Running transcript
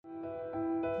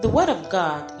The word of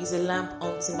God is a lamp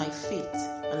unto my feet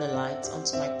and a light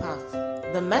unto my path.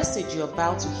 The message you're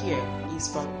about to hear is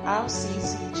from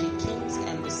RCCG King's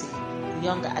Embassy,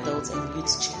 Young Adult and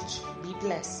Youth Church. Be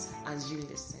blessed as you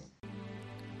listen.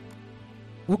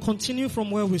 We'll continue from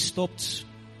where we stopped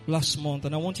last month,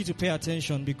 and I want you to pay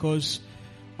attention because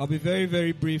I'll be very,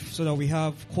 very brief so that we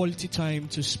have quality time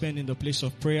to spend in the place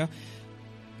of prayer.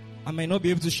 I might not be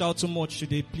able to shout too much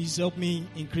today. Please help me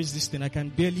increase this thing. I can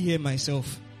barely hear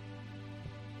myself.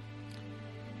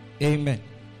 Amen.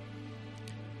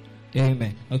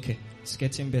 Amen. Okay. It's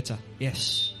getting better.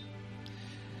 Yes.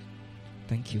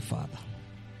 Thank you, Father.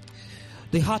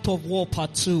 The Art of War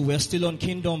Part 2. We're still on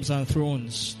Kingdoms and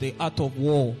Thrones. The Art of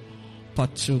War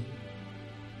Part 2.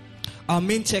 Our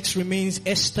main text remains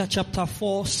Esther chapter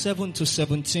 4, 7 to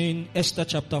 17. Esther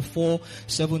chapter 4,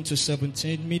 7 to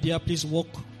 17. Media, please walk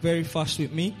very fast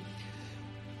with me.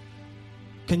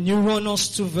 Can you run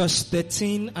us to verse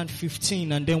 13 and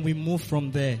 15 and then we move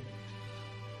from there?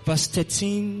 Verse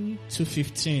 13 to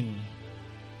 15.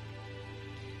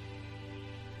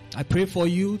 I pray for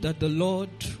you that the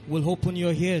Lord will open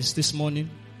your ears this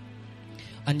morning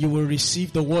and you will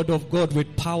receive the word of God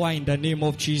with power in the name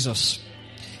of Jesus.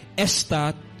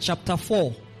 Esther chapter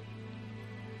 4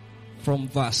 from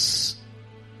verse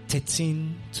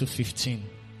 13 to 15.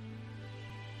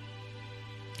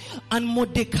 And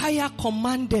Mordecai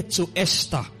commanded to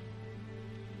Esther.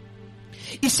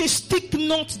 He says, "Stick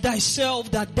not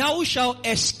thyself that thou shalt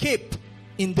escape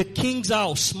in the king's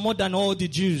house more than all the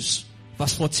Jews."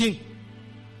 Verse 14.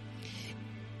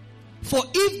 "For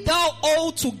if thou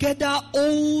altogether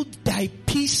hold thy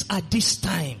peace at this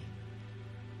time,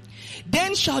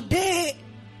 then shall there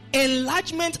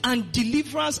enlargement and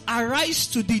deliverance arise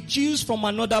to the Jews from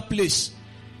another place.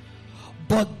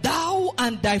 But thou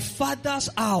and thy father's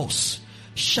house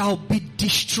shall be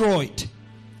destroyed.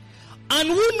 And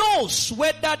who knows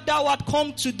whether thou art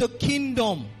come to the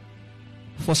kingdom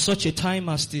for such a time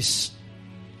as this."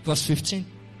 Verse 15.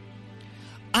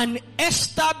 "And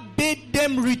Esther bade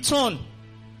them return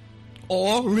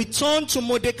to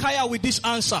Mordecai with this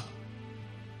answer.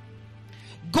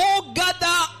 Go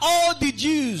gather all the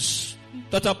Jews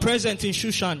that are present in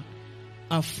Shushan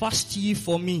and fast ye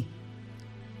for me.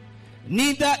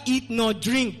 Neither eat nor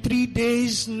drink 3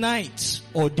 days, night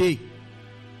or day.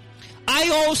 I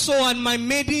also and my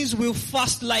maidens will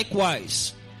fast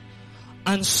likewise.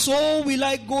 And so will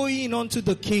I go in unto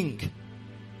the king,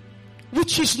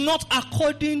 which is not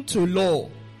according to law.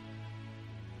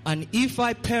 And if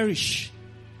I perish,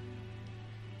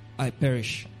 I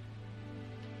perish."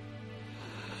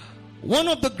 One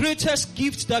of the greatest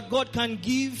gifts that God can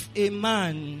give a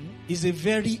man is a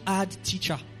very hard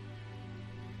teacher.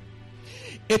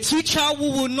 A teacher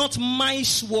who will not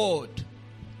mince word.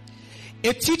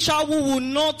 A teacher who will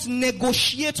not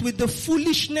negotiate with the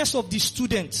foolishness of the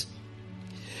student.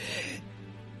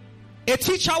 A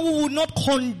teacher who will not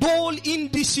condole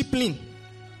indiscipline.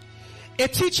 A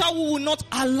teacher who will not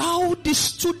allow the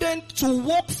student to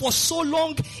walk for so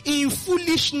long in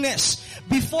foolishness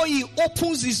before he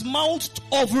opens his mouth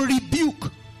of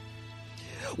rebuke.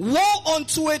 Woe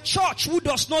unto a church who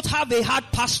does not have a hard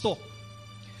pastor.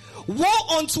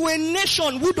 Woe unto a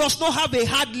nation who does not have a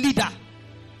hard leader.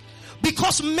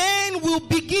 Because men will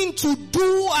begin to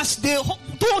do as they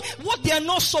do, what they are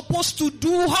not supposed to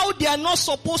do, how they are not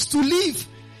supposed to live,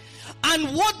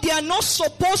 and how they are not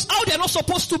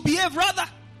supposed to behave rather.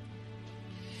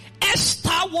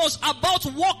 Esther was about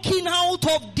walking out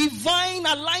of divine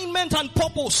alignment and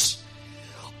purpose.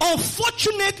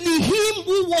 Unfortunately, him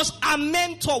who was a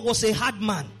mentor was a hard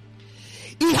man.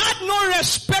 He had no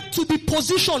respect to the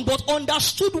position, but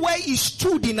understood where he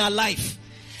stood in her life.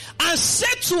 And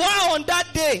said to her on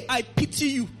that day, "I pity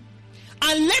you.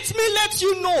 And let me let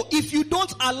you know, if you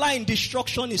don't align,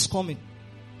 destruction is coming."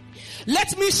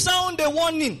 Let me sound a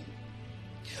warning.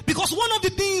 Because one of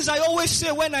the things I always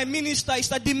say when I minister is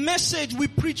that the message we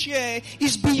preach here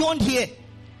is beyond here.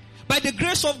 By the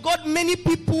grace of God, many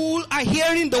people are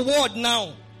hearing the word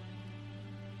now.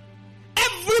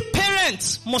 Every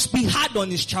parent must be hard on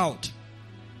his child.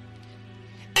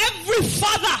 Every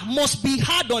father must be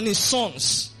hard on his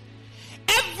sons.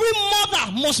 Every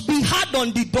mother must be hard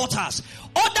on the daughters.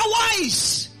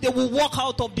 Otherwise, they will walk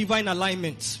out of divine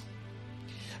alignment.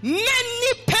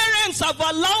 Many parents have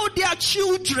allowed their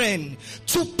children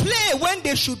to play when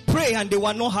they should pray and they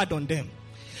were not hard on them.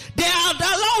 They have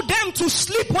allowed them to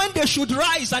sleep when they should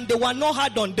rise and they were not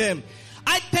hard on them.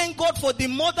 I thank God for the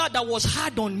mother that was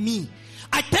hard on me.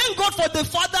 I thank God for the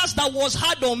fathers that was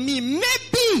hard on me.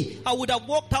 Maybe I would have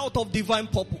walked out of divine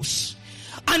purpose.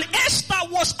 And Esther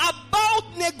was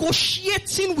about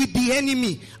negotiating with the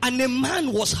enemy, and a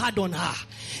man was hard on her.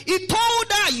 He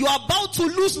told her, you are about to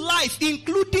lose life,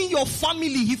 including your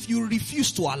family, if you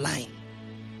refuse to align.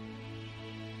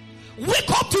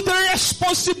 Wake up to the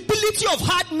responsibility of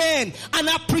hard men and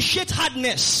appreciate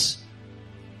hardness.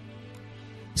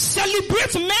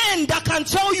 Celebrate men that can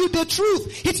tell you the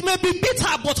truth. It may be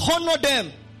bitter, but honor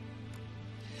them.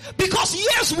 Because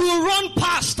years will run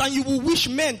past and you will wish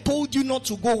men told you not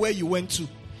to go where you went to.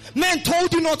 Men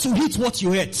told you not to eat what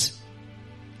you ate.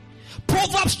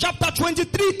 Proverbs chapter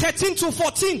 23, 13 to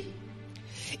 14.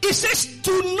 It says,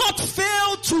 do not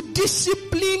fail to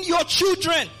discipline your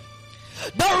children.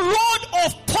 The rod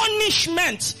of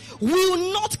punishment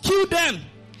will not kill them.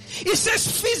 It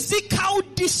says physical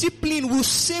discipline will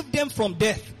save them from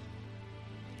death.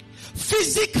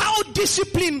 Physical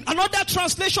discipline, another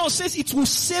translation says it will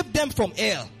save them from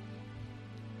hell.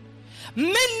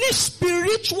 Many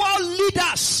spiritual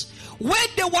leaders, when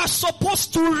they were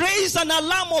supposed to raise an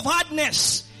alarm of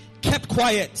hardness, kept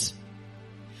quiet.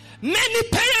 Many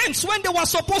parents, when they were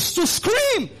supposed to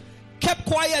scream, kept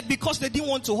quiet because they didn't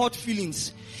want to hurt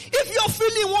feelings. If your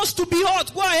feeling wants to be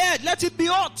hurt, go ahead, let it be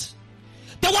hurt.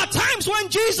 There were times when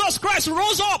Jesus Christ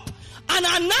rose up and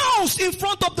announced in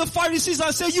front of the Pharisees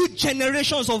and said, you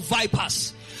generations of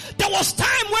vipers. There was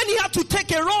time when he had to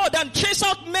take a rod and chase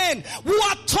out men who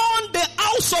had turned the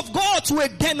house of God to a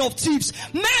den of thieves.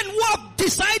 Men who have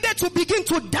decided to begin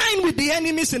to dine with the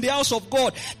enemies in the house of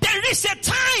God. There is a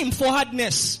time for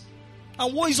hardness.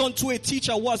 And woe is unto a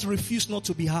teacher who has refused not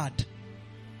to be hard.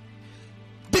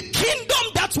 The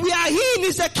kingdom that we are in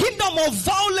is a kingdom of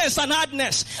violence and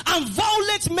hardness. And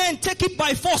violent men take it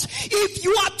by force. If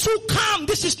you are too calm,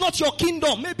 this is not your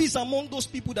kingdom. Maybe it's among those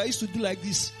people that used to do like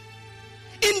this.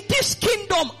 In this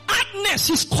kingdom, hardness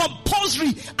is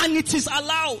compulsory and it is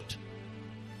allowed.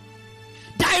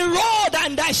 Thy rod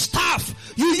and thy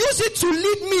staff, you use it to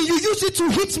lead me, you use it to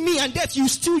hit me, and that you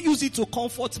still use it to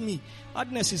comfort me.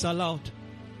 Hardness is allowed.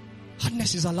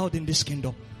 Hardness is allowed in this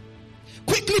kingdom.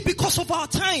 Quickly, because of our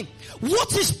time,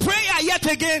 what is prayer yet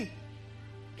again?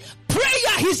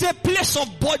 Prayer is a place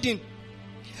of burden.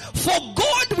 For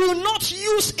God will not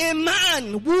use a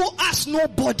man who has no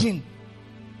burden.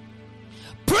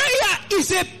 Prayer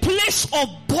is a place of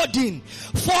burden.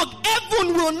 For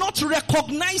heaven will not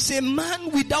recognize a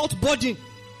man without burden.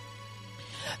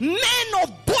 Men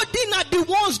of burden are the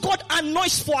ones God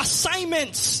anoints for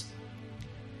assignments.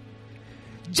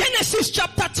 Genesis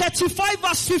chapter 35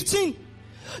 verse 15.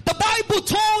 The Bible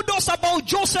told us about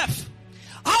Joseph.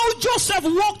 How Joseph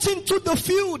walked into the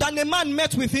field and a man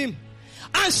met with him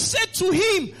and said to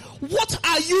him, what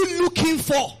are you looking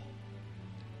for?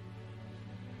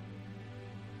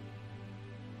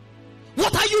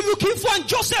 What are you looking for? And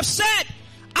Joseph said,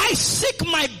 I seek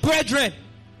my brethren.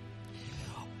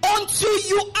 Until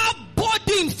you have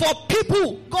burden for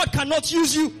people, God cannot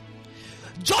use you.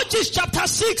 Judges chapter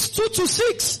 6, 2 to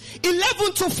 6,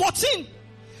 11 to 14.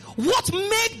 What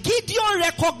made Gideon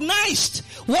recognized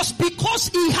was because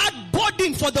he had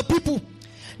burden for the people.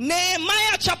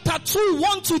 Nehemiah chapter 2,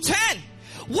 1 to 10.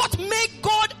 What made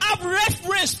God have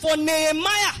reference for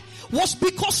Nehemiah was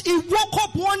because he woke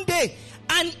up one day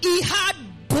and he had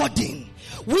burden.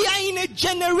 We are in a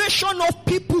generation of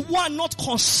people who are not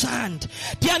concerned.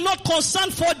 They are not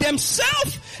concerned for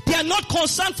themselves. They are not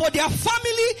concerned for their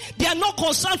family. They are not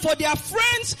concerned for their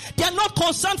friends. They are not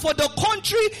concerned for the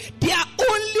country. They are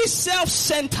only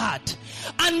self-centered.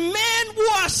 And men who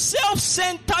are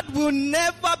self-centered will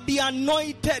never be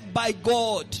anointed by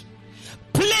God.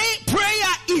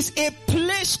 Prayer is a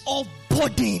place of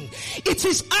burden. It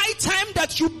is high time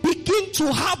that you begin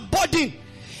to have burden.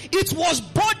 It was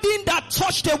burden that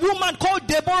touched a woman called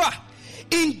Deborah.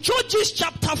 In Judges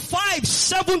chapter 5,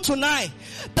 7 to 9,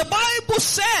 the Bible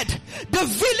said the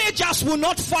villagers will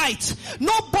not fight.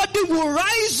 Nobody will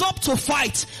rise up to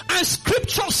fight. And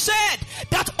scripture said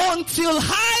that until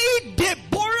high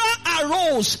Deborah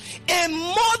arose, a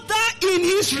mother in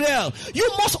Israel. You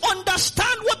must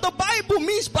understand what the Bible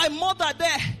means by mother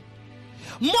there.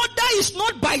 Mother is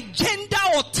not by gender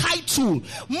or title.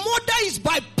 Mother is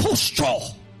by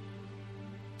posture.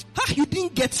 You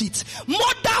didn't get it.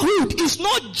 Motherhood is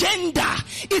not gender.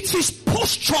 It is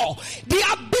posture. The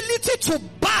ability to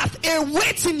birth a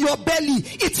weight in your belly.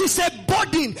 It is a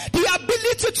burden. The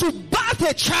ability to birth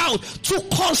a child, to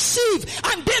conceive,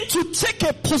 and then to take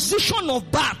a position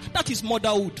of birth. That is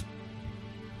motherhood.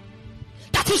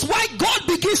 That is why God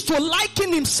begins to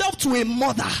liken himself to a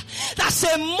mother. That's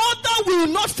a mother will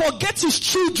not forget his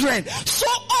children. So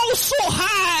also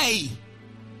high.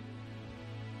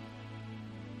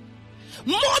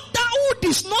 Motherhood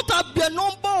is not the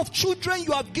number of children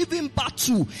you have given birth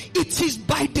to. It is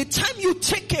by the time you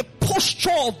take a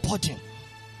posture of burden.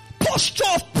 Posture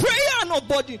of prayer and of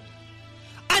burden.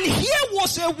 And here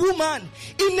was a woman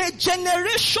in a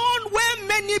generation where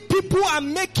many people are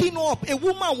making up. A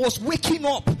woman was waking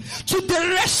up to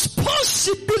the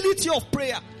responsibility of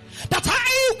prayer. That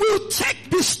I will take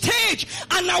the stage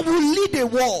and I will lead a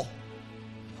war.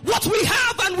 What we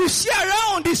have and we see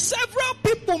around is several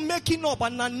people making up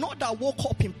and another woke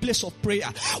up in place of prayer.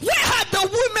 Where are the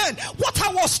women? What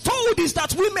I was told is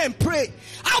that women pray.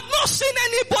 I've not seen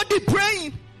anybody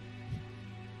praying.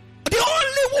 The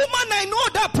only woman I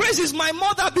know that prays is my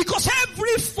mother, because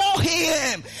every 4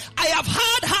 a.m. I have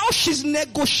heard how she's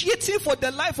negotiating for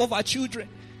the life of her children.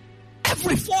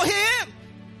 Every 4 a.m.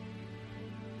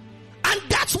 And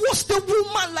that was the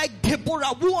woman like Deborah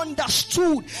who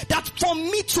understood that for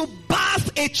me to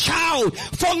birth a child,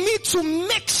 for me to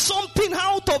make something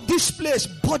out of this place,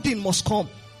 burden must come.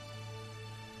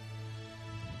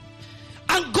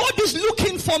 And God is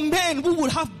looking for men who will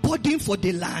have burden for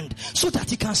the land so that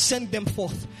he can send them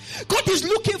forth. God is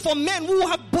looking for men who will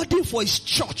have burden for his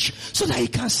church so that he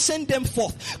can send them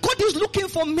forth. God is looking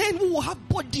for men who will have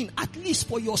burden at least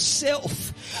for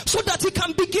yourself so that he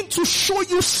can begin to show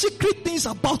you secret things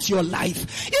about your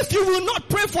life. If you will not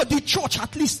pray for the church,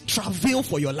 at least travail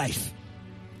for your life.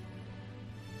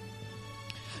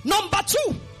 Number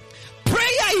 2,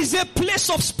 prayer is a place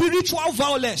of spiritual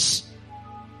violence.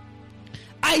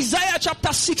 Isaiah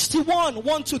chapter 61,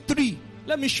 1-3.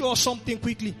 Let me show us something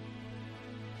quickly.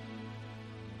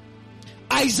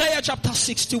 Isaiah chapter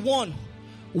 61,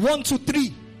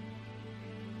 1-3.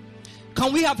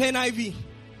 Can we have NIV?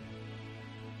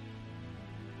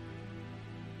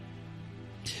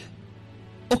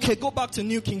 Okay, go back to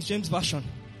New King James Version.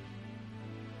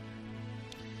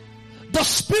 The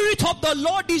Spirit of the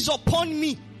Lord is upon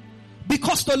me,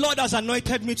 because the Lord has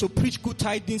anointed me to preach good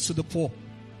tidings to the poor.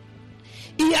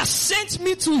 He has sent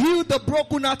me to heal the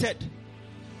brokenhearted,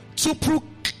 to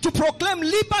proclaim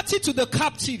liberty to the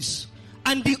captives,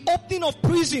 and the opening of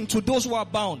prison to those who are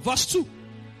bound. Verse 2.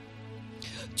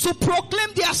 To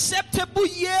proclaim the acceptable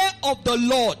year of the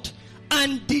Lord,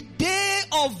 and the day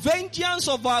of vengeance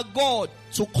of our God,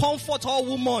 to comfort all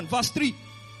who mourn. Verse 3.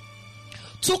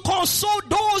 To console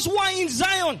those who are in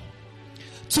Zion,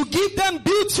 to give them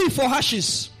beauty for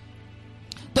ashes,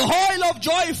 the oil of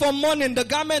joy for mourning, the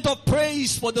garment of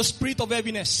praise for the spirit of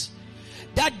heaviness,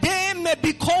 that they may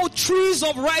be called trees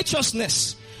of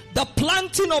righteousness, the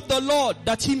planting of the Lord,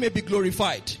 that he may be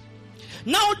glorified.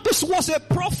 Now this was a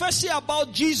prophecy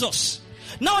about Jesus.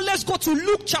 Now let's go to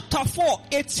Luke chapter 4,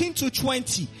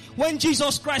 18-20, when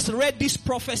Jesus Christ read this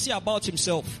prophecy about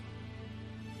himself.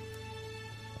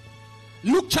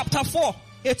 Luke chapter 4,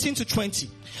 18-20.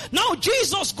 Now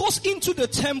Jesus goes into the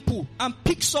temple and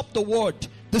picks up the word,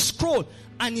 the scroll,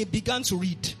 and he began to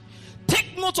read.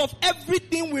 Take note of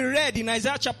everything we read in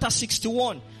Isaiah chapter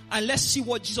 61, and let's see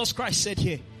what Jesus Christ said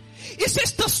here. It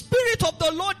says, the Spirit of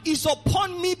the Lord is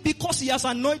upon me because he has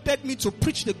anointed me to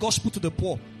preach the gospel to the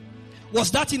poor.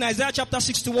 Was that in Isaiah chapter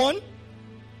 61?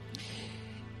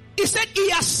 He said, he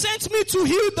has sent me to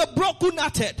heal the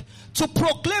brokenhearted, to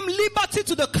proclaim liberty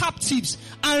to the captives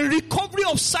and recovery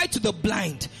of sight to the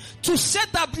blind, to set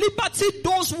at liberty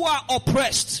those who are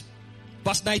oppressed.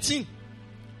 Verse 19.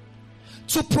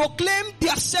 To proclaim the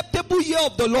acceptable year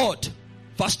of the Lord.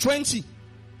 Verse 20.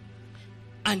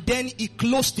 And then he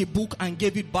closed the book and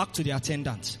gave it back to the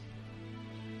attendant.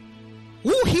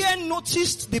 Who here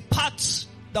noticed the part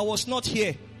that was not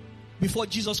here before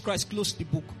Jesus Christ closed the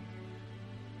book?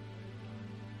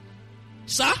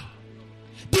 Sir?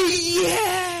 The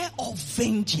year of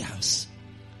vengeance.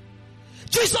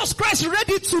 Jesus Christ read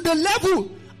it to the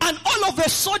level, and all of a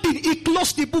sudden he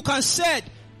closed the book and said,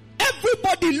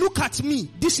 everybody look at me,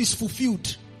 this is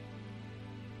fulfilled.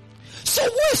 So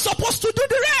who is supposed to do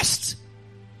the rest?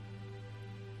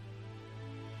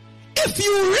 If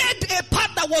you read a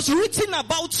part that was written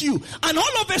about you, and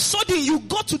all of a sudden you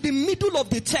got to the middle of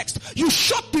the text, you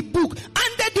shut the book,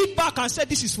 handed it back and said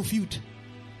this is fulfilled,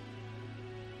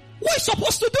 who is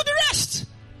supposed to do the rest?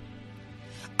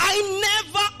 I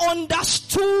never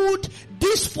understood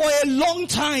this for a long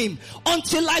time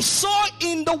until I saw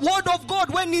in the Word of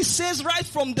God when it says right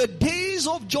from the days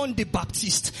of John the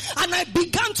Baptist. And I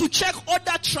began to check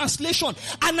other translation,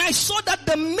 and I saw that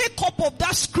the makeup of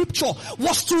that scripture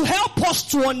was to help us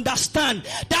to understand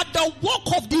that the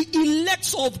work of the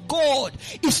elect of God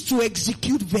is to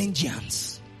execute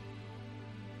vengeance.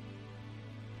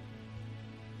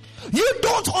 You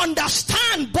don't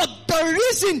understand, but the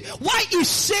reason why he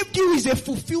saved you is a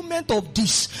fulfillment of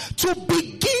this. To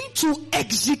begin to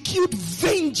execute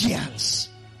vengeance.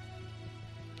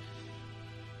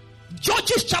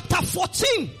 Judges chapter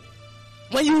 14.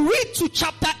 When you read to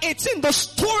chapter 18, the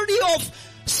story of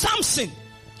Samson,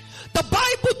 the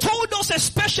Bible told us,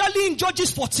 especially in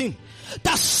Judges 14,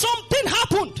 that something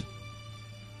happened.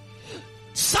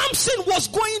 Samson was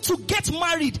going to get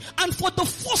married, and for the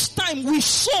first time we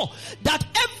saw that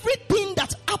everything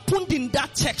that happened in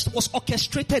that text was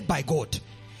orchestrated by God.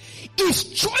 His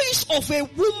choice of a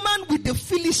woman with the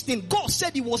Philistine, God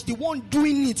said he was the one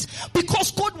doing it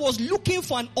because God was looking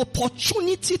for an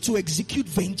opportunity to execute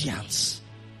vengeance.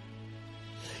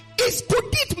 Could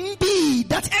it be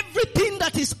that everything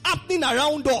that is happening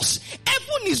around us,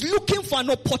 everyone is looking for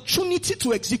an opportunity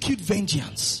to execute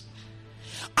vengeance?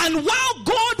 And while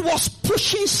God was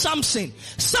pushing Samson,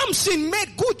 Samson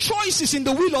made good choices in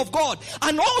the will of God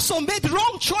and also made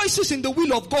wrong choices in the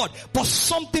will of God. But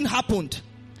something happened.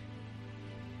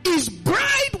 His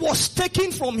bride was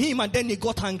taken from him, and then he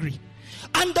got angry.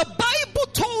 And the Bible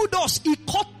told us he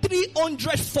caught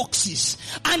 300 foxes,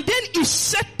 and then he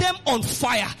set them on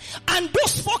fire. And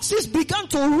those foxes began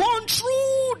to run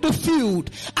through the field,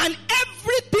 and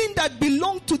everything that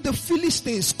belonged to the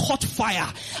Philistines caught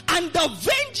fire. And the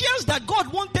vengeance that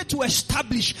God wanted to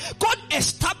establish, God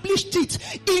established it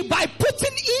by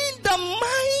putting in the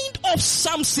mind of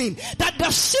Samson that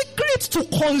the secret to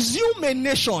consume a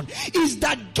nation is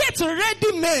that get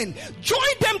ready men, join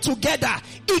them together,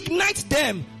 ignite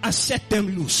them, and set them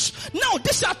loose. Now,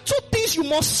 these are two things you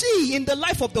must see in the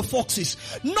life of the foxes.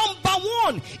 Number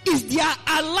one is their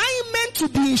alignment to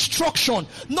the instruction.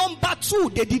 Number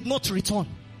two, they did not return.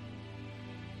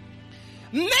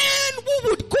 Men who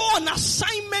would go on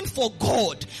assignment for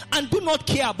God and do not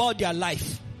care about their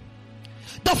life.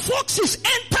 The foxes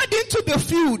entered into the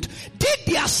field, did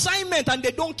the assignment, and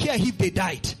they don't care if they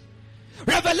died.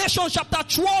 Revelation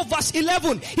chapter 12 verse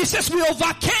 11, he says, we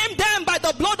overcame them by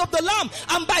the blood of the Lamb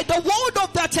and by the word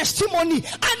of their testimony,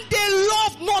 and they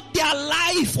loved not their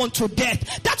life unto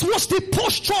death. That was the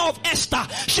posture of Esther.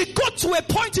 She got to a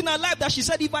point in her life that she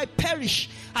said, if I perish,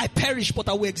 but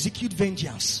I will execute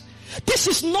vengeance. This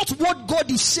is not what God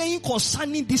is saying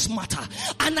concerning this matter,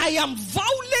 and I am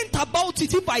violent about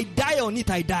it. If I die on it,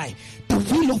 I die. The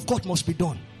will of God must be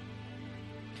done.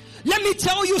 Let me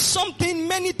tell you something,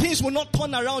 many things will not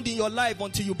turn around in your life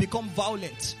until you become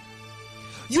violent.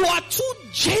 You are too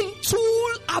gentle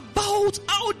about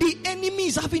how the enemy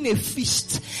is having a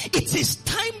feast. It is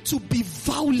time to be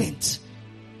violent.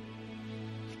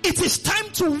 It is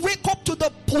time to wake up to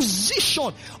the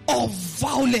position of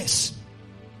violence.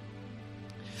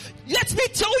 Let me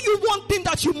tell you one thing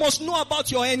that you must know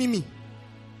about your enemy.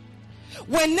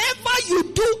 Whenever you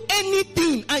do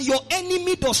anything and your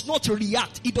enemy does not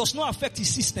react, it does not affect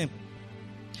his system.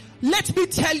 Let me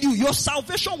tell you, your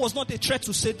salvation was not a threat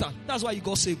to Satan. That's why you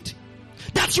got saved.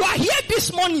 That you are here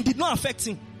this morning did not affect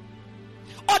him.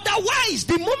 Otherwise,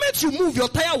 the moment you move, your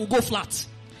tire will go flat.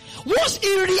 Once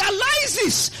he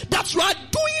realizes that you are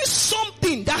doing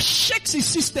something that shakes his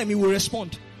system, he will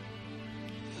respond.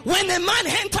 When a man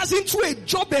enters into a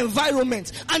job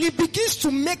environment and he begins to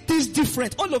make things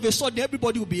different, all of a sudden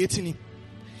everybody will be hating him.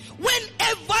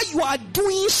 Whenever you are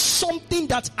doing something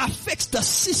that affects the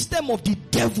system of the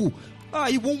devil,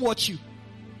 he won't watch you.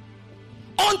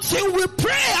 Until we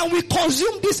pray and we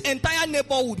consume this entire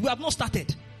neighborhood, we have not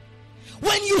started.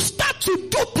 When you start to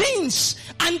do things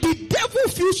and the devil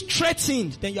feels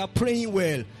threatened, then you are praying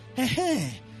well.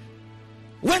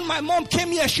 When my mom came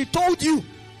here, she told you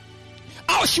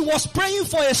how she was praying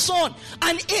for a son,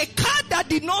 and a car that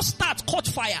did not start caught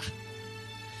fire.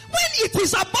 When it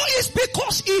is about, it's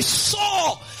because he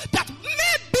saw that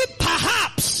maybe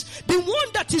perhaps the one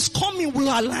that is coming will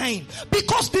align.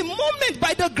 Because the moment,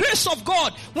 by the grace of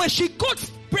God, when she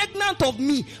got pregnant of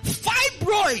me,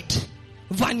 fibroid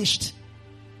vanished.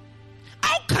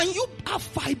 How can you have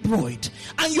fibroid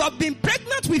and you have been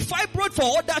pregnant with fibroid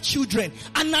for other children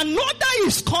and another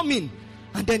is coming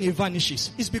and then it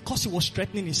vanishes? It's because he was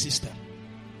threatening his system.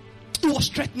 He was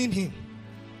threatening him.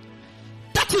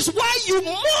 That is why you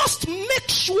must make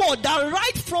sure that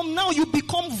right from now you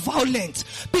become violent,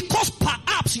 because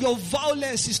perhaps your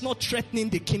violence is not threatening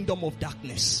the kingdom of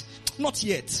darkness. Not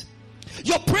yet.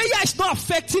 Your prayer is not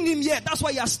affecting him yet. That's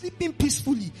why you are sleeping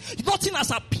peacefully. Nothing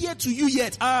has appeared to you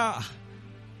yet.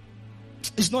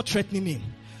 It's not threatening him.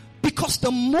 Because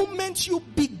the moment you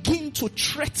begin to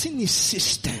threaten his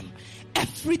system,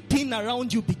 everything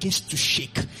around you begins to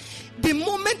shake. the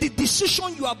moment the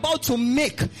decision you are about to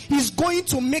make is going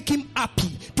to make him happy,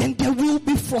 then there will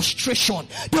be frustration.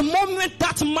 The moment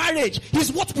that marriage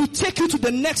is what will take you to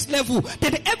the next level,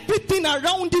 then everything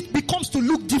around it becomes to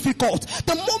look difficult.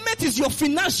 The moment is your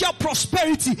financial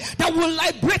prosperity that will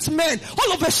liberate men.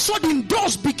 All of a sudden,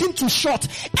 doors begin to shut.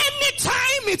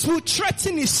 Anytime it will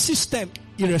threaten his system,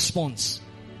 he responds.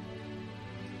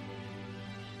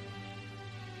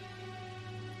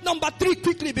 Number 3,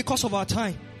 quickly because of our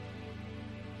time.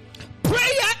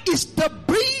 Prayer is the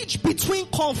bridge between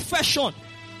confession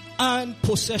and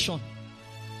possession.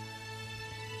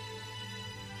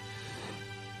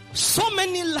 So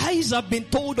many lies have been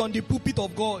told on the pulpit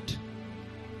of God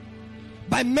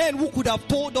by men who could have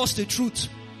told us the truth.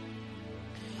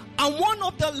 And one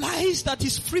of the lies that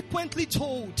is frequently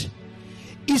told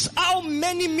is how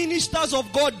many ministers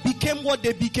of God became what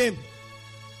they became.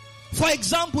 For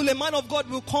example, a man of God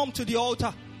will come to the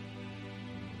altar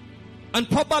and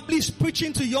probably is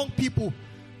preaching to young people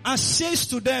and says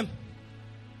to them,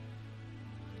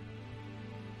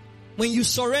 when you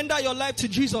surrender your life to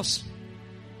Jesus,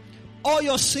 all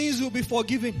your sins will be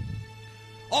forgiven.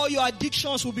 All your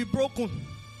addictions will be broken.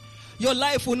 Your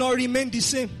life will not remain the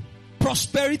same.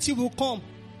 Prosperity will come.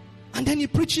 And then he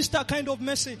preaches that kind of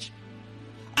message.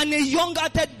 And a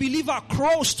young-hearted believer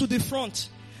crawls to the front,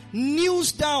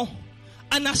 kneels down,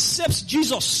 and accepts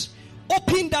Jesus,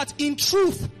 hoping that in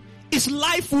truth, his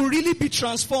life will really be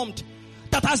transformed.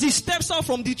 That as he steps out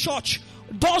from the church,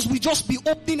 doors will just be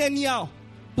opening anyhow.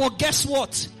 But guess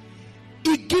what?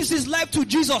 He gives his life to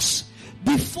Jesus.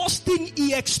 The first thing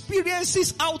he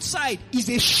experiences outside is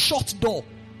a shut door.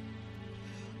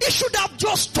 He should have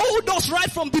just told us right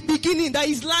from the beginning that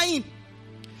he's lying.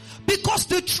 Because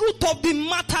the truth of the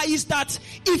matter is that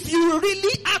if you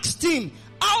really asked him,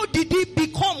 how did he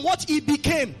become what he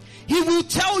became? He will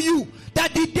tell you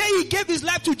that the day he gave his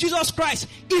life to Jesus Christ,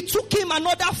 it took him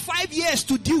another 5 years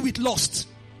to deal with lust.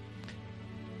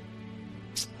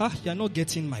 You're not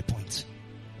getting my point.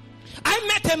 I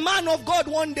met a man of God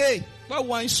one day while we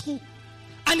were in school.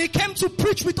 And he came to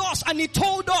preach with us and he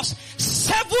told us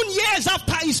 7 years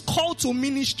after his call to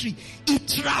ministry, he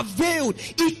traveled.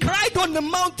 He cried on the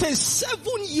mountain 7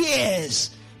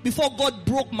 years before God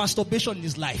broke masturbation in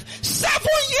his life. 7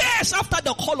 years after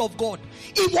the call of God,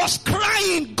 he was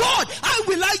crying, God, how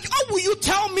will you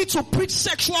tell me to preach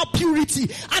sexual purity?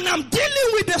 And I'm dealing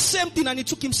with the same thing. And it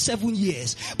took him 7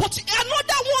 years. But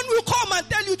another one will come and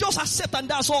tell you just accept and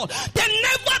that's all. They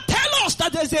never tell us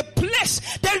that there's a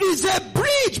place, there is a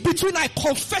bridge between I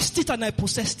confessed it and I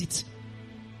possessed it.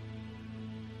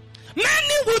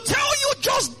 Many will tell you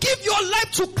just give your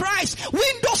life to Christ.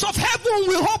 Windows of heaven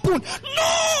will open.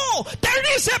 No!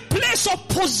 There is a place of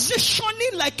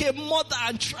positioning like a mother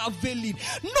and traveling.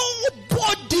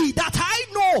 Nobody that I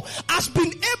know has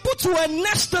been able to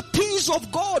harness the things of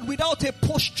God without a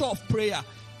posture of prayer.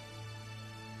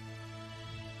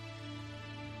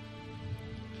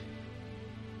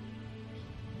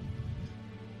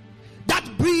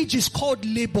 That bridge is called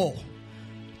labor.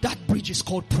 That bridge is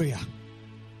called prayer.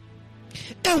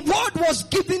 A word was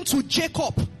given to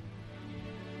Jacob.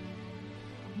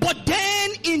 But then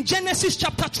in Genesis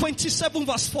chapter 27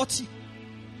 verse 40,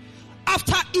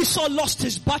 after Esau lost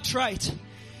his birthright,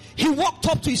 he walked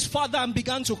up to his father and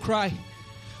began to cry.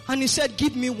 And he said,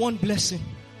 give me one blessing.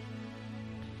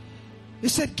 He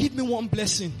said, give me one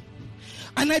blessing.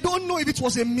 And I don't know if it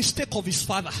was a mistake of his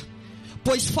father,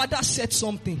 but his father said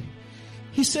something.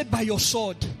 He said, by your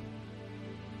sword.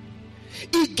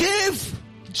 He gave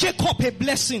Jacob a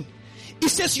blessing. He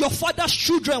says your father's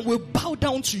children will bow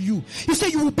down to you. He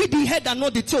said you will be the head and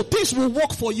not the tail. Things will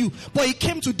work for you. But he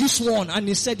came to this one and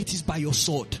he said it is by your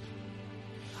sword.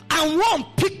 And one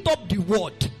picked up the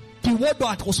word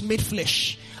that was made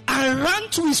flesh, and ran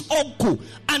to his uncle.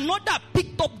 Another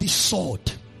picked up the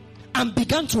sword and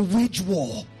began to wage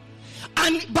war.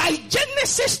 And by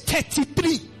Genesis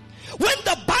 33, when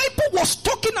the Bible was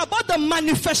talking about the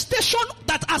manifestation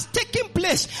that has taken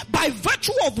place by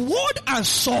virtue of word and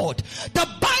sword, the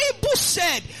Bible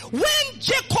said when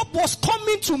Jacob was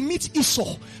coming to meet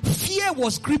Esau, fear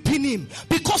was gripping him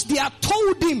because they had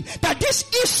told him that this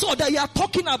Esau that you are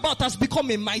talking about has become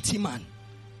a mighty man.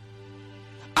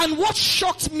 And what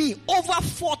shocked me over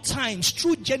 4 times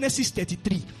through Genesis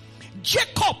 33,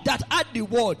 Jacob that had the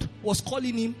word was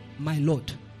calling him my Lord.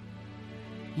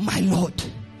 My Lord.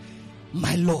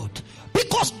 My Lord.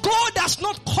 Because God has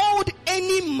not called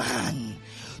any man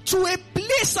to a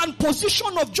place and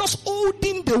position of just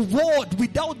holding the word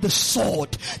without the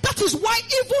sword. That is why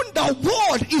even the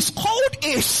word is called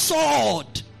a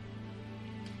sword.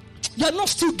 You're not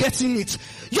still getting it.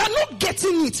 You are not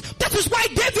getting it. That is why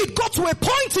David got to a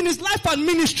point in his life and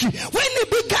ministry when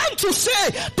he began to say,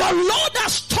 the Lord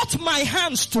has taught my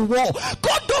hands to war.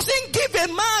 God doesn't give a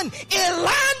man a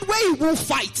land where he will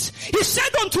fight. He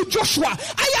said unto Joshua,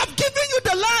 I have given you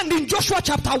the land in Joshua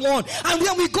chapter 1. And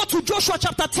when we go to Joshua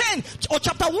chapter 10 or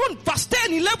chapter 1 verse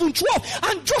 10, 11, 12,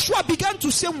 and Joshua began to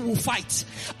say we will fight.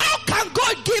 How can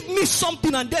God give me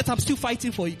something and yet I'm still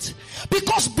fighting for it?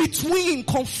 Because between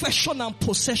confession and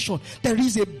possession, there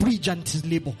is a bridge and it is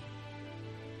labor.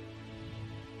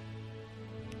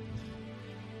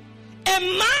 A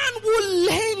man who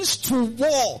learns to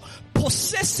war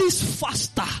possesses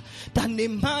faster than a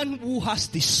man who has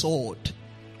the sword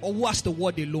or who has the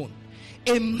word alone.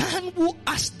 A man who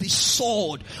has the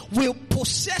sword will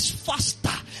possess faster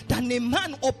than a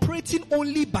man operating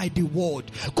only by the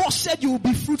word. God said you will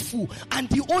be fruitful, and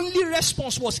the only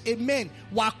response was amen.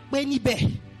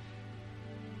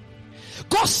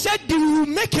 God said you will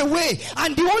make a way,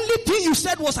 and the only thing you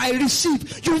said was I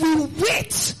receive. You will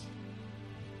wait.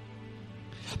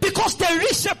 Because there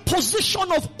is a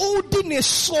position of holding a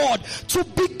sword to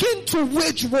begin to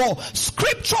wage war.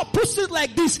 Scripture puts it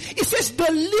like this. It says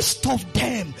the least of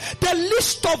them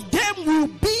will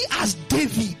be as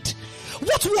David.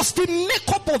 What was the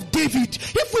makeup of David?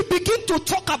 If we begin to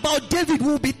talk about David,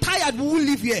 we'll be tired, we will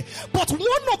leave here. But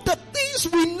one of the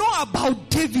things we know about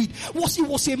David was he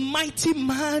was a mighty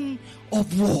man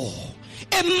of war.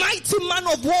 A mighty man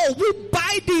of war who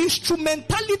by the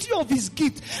instrumentality of his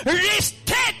gift raised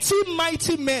 30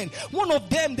 mighty men. One of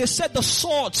them, they said the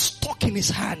sword stuck in his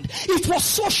hand. It was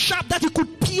so sharp that it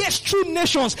could pierce through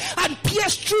nations and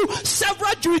pierce through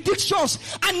several jurisdictions.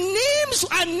 And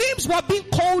names were being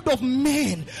called of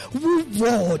men who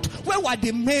warred. Where were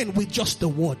the men with just the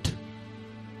word?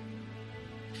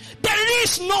 There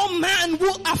is no man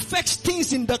who affects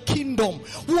things in the kingdom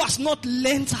who has not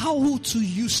learned how to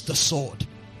use the sword.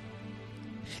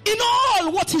 In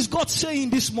all, what is God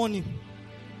saying this morning?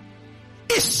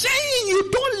 He's saying you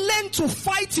don't learn to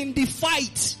fight in the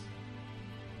fight.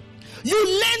 You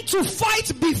learn to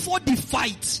fight before the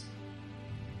fight.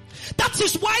 That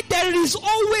is why there is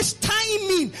always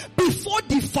timing before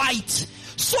the fight.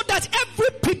 So that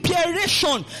every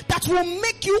preparation that will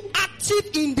make you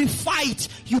active in the fight,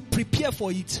 you prepare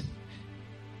for it.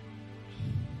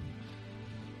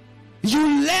 You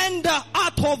learn the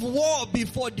art of war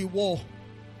before the war.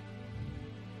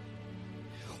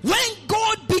 When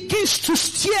God begins to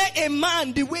steer a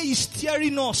man the way he's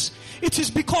steering us, it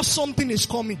is because something is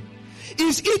coming.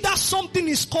 It's either something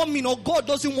is coming or God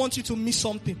doesn't want you to miss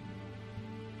something.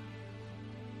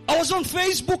 I was on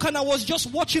Facebook and I was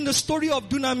just watching the story of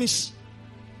Dunamis.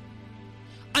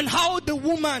 And how the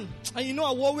woman, and you know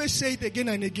I will always say it again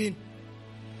and again.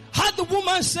 How the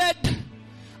woman said,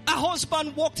 her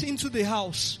husband walked into the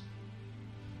house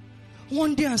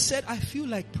one day and said, I feel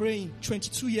like praying.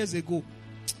 22 years ago.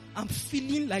 I'm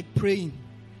feeling like praying.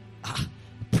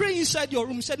 Pray inside your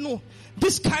room. He said, no,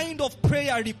 this kind of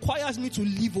prayer requires me to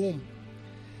leave home.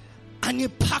 And he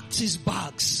packed his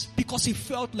bags because he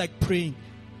felt like praying.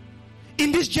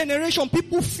 In this generation,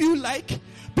 people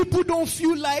don't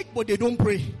feel like, but they don't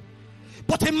pray.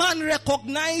 But a man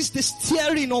recognized the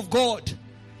steering of God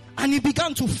and he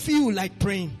began to feel like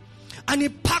praying. And he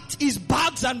packed his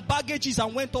bags and baggages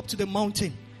and went up to the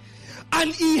mountain.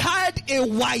 And he had a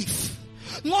wife,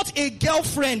 not a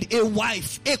girlfriend, a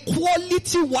wife, a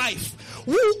quality wife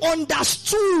who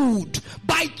understood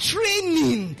by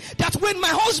training that when my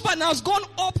husband has gone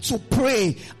up to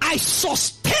pray, I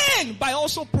sustain by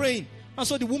also praying. And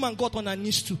so the woman got on her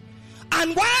knees too.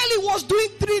 And while he was doing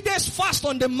 3 days fast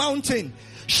on the mountain,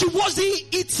 she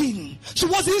wasn't eating. She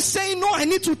wasn't saying, no, I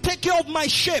need to take care of my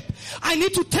shape. I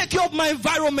need to take care of my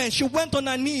environment. She went on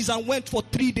her knees and went for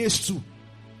 3 days too.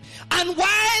 And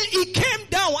while he came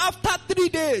down after 3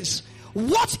 days,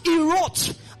 what he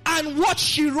wrote and what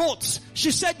she wrote,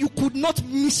 she said you could not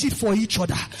miss it for each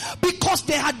other because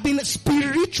there had been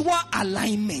spiritual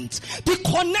alignment. The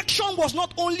connection was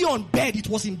not only on bed, it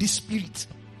was in the spirit.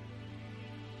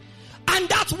 And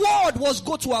that word was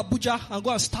go to Abuja and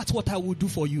go and start what I will do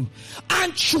for you.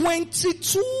 And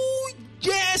 22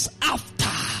 years after,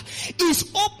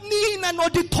 is opening an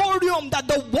auditorium that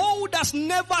the world has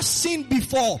never seen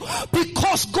before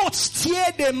because God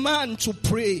steered a man to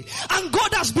pray. And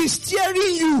God has been steering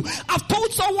you. I've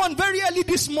told someone very early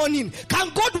this morning, can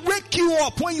God wake you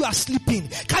up when you are sleeping?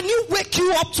 Can you wake wake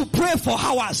you up to pray for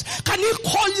hours? Can he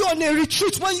call you on a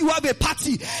retreat when you have a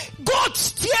party? God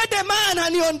steered the man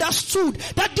and he understood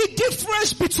that the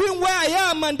difference between where I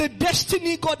am and the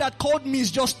destiny God had called me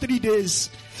is just 3 days.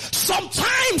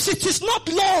 Sometimes it is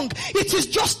not long, it is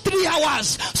just 3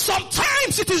 hours.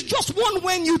 Sometimes it is just one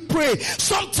when you pray.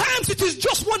 Sometimes it is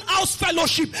just one house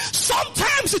fellowship.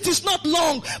 Sometimes it is not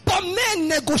long, but men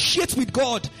negotiate with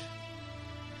God.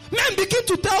 Men begin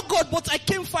to tell God, but I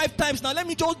came 5 times now, let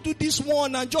me just do this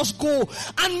one and just go.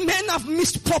 And men have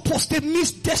missed purpose, they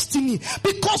missed destiny,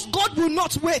 because God will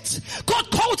not wait.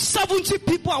 God called 70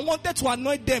 people and wanted to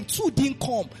anoint them. 2 didn't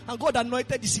come, and God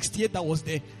anointed the 68 that was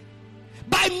there.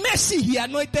 By mercy, he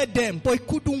anointed them, but he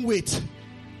couldn't wait.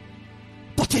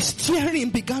 But a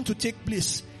steering began to take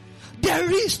place. There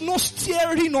is no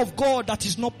steering of God that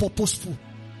is not purposeful.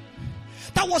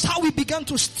 That was how we began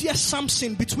to steer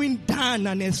Samson between Dan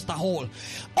and Estahol.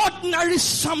 Ordinary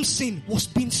Samson was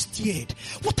being steered.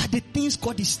 What are the things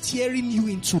God is steering you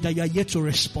into that you are yet to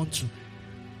respond to?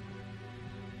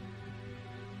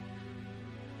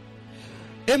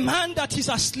 A man that is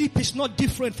asleep is not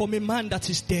different from a man that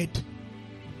is dead.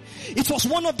 It was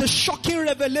one of the shocking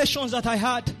revelations that I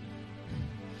had.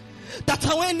 That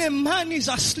when a man is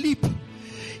asleep,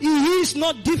 he is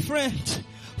not different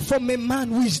from a man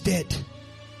who is dead.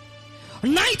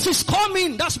 Night is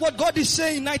coming. That's what God is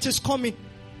saying. Night is coming.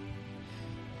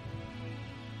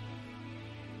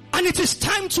 And it is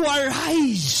time to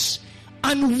arise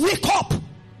and wake up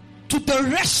to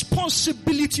the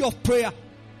responsibility of prayer.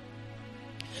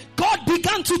 God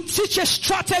began to teach a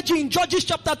strategy in Judges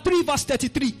chapter 3 verse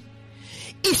 33.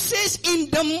 It says, in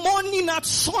the morning at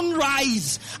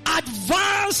sunrise,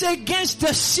 advance against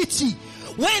the city.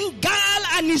 When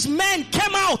Gaal and his men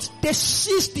came out, they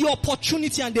seized the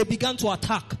opportunity and they began to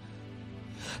attack.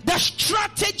 The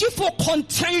strategy for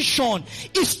contention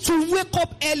is to wake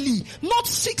up early, not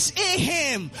 6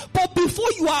 a.m., but before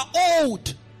you are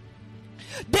old.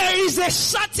 There is a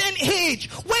certain age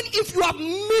when if you have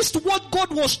missed what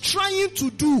God was trying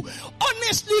to do,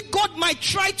 honestly, God might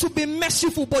try to be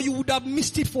merciful, but you would have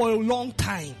missed it for a long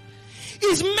time.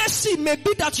 His mercy may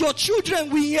be that your children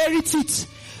will inherit it.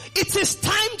 It is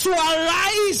time to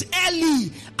arise early.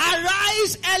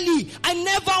 Arise early. I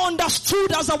never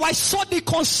understood as I saw the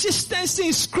consistency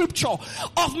in scripture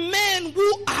of men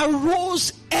who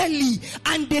arose early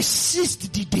and they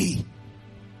seized the day.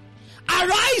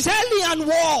 Arise early and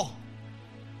war.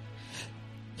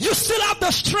 You still have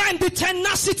the strength, the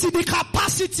tenacity, the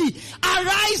capacity.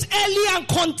 Arise early and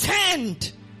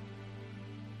contend.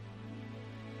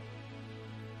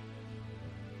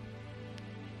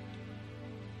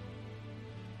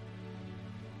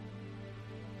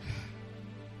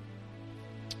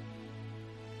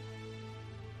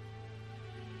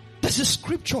 There's a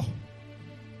scripture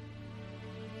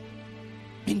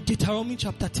in Deuteronomy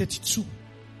chapter 32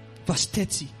 verse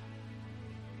 30.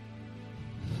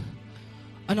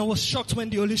 And I was shocked when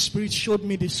the Holy Spirit showed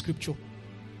me this scripture.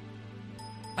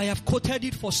 I have quoted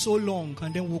it for so long,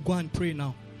 and then we'll go and pray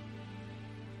now.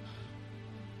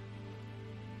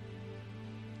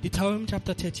 Deuteronomy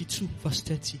chapter 32 verse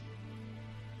 30.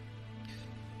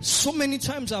 So many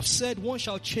times I've said, 1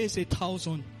 shall chase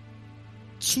 1,000,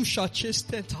 2 shall chase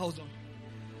 10,000.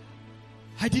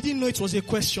 I didn't know it was a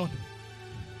question.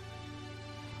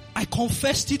 I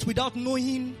confessed it without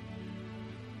knowing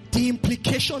the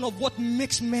implication of what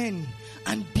makes men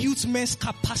and builds men's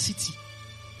capacity.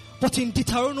 But in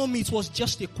Deuteronomy, it was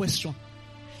just a question.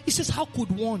 He says, how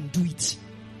could one do it?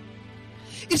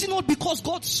 Is it not because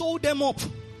God sold them up?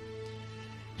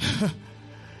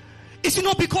 Is it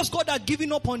not because God had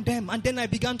given up on them? And then I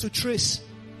began to trace.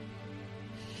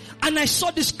 And I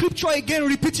saw the scripture again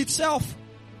repeat itself.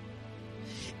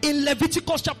 In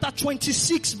Leviticus chapter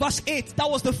 26 verse 8. That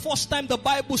was the first time the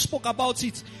Bible spoke about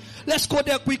it. Let's go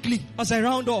there quickly as I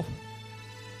round off.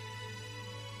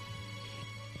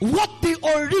 What the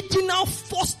original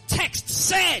first text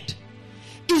said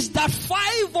is that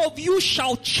 5 of you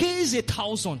shall chase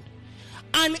 1,000,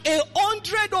 and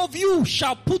 100 of you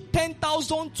shall put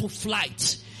 10,000 to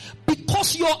flight,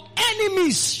 because your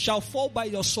enemies shall fall by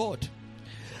your sword.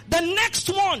 The next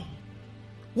one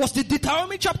was the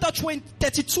Deuteronomy chapter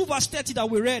 32 verse 30 that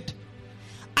we read.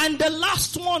 And the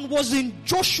last one was in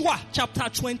Joshua chapter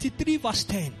 23 verse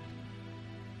 10.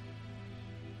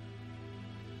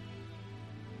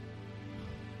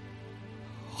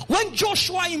 When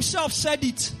Joshua himself said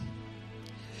it,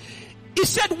 he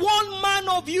said, 1 man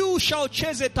of you shall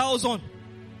chase 1,000.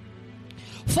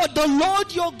 For the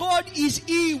Lord your God is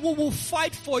he who will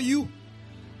fight for you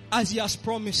as he has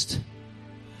promised.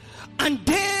 And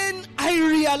then I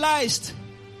realized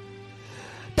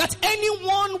that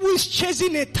anyone who is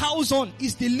chasing 1,000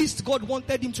 is the least God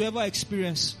wanted him to ever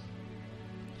experience.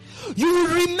 You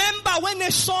will remember when a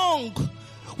song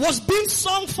was being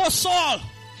sung for Saul.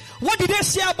 What did they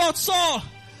say about Saul?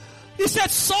 He said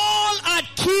Saul had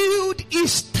killed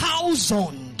his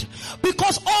 1,000,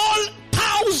 because all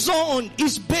 1,000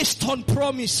 is based on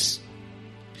promise.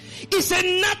 It's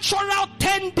a natural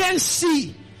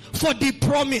tendency for the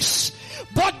promise.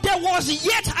 But there was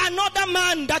yet another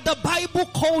man that the Bible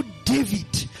called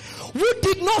David, who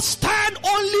did not stand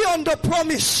only on the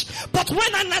promise, but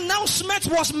when an announcement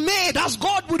was made, as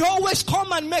God would always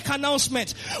come and make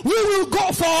announcements, we will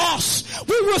go for us.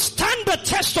 We will stand the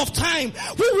test of time.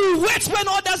 We will wait when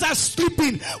others are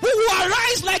sleeping. We will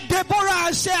arise like Deborah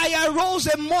and say, I arose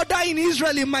a mother in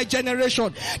Israel in my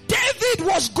generation. David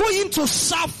was going to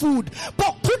serve food,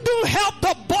 but couldn't help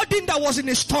the burden that was in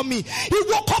his tummy. He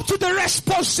woke up to the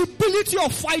responsibility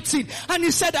of fighting, and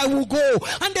he said, I will go.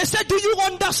 And they said, do you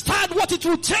understand what it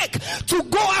will take to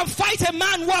go and fight a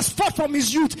man who has fought from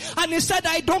his youth? And he said,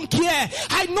 I don't care.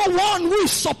 I know one who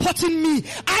is supporting me.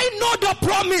 I know the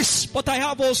promise, but I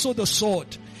have also the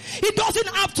sword. It doesn't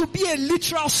have to be a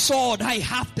literal sword. I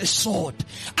have the sword.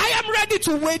 I am ready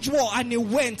to wage war. And he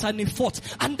went and he fought.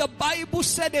 And the Bible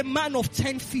said a man of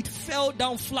 10 feet fell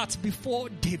down flat before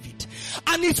David.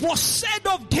 And it was said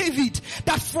of David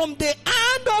that from the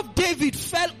hand of David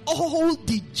fell all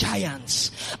the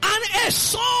giants. And a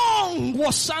song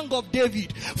was sung of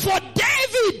David. For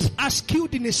David has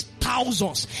killed in his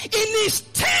thousands, in his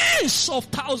tens of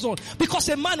thousands, because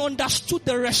a man understood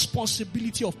the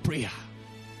responsibility of prayer.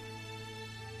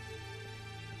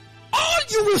 All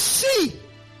you will see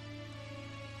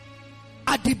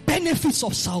are the benefits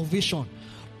of salvation.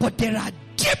 But there are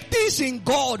deep things in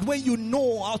God when you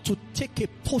know how to take a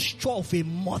posture of a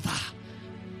mother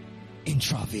in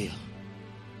travail.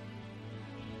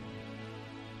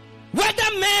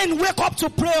 Whether men wake up to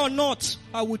pray or not,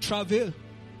 I will travail.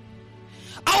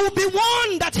 I will be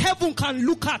one that heaven can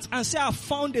look at and say, I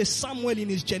found a Samuel in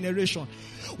his generation.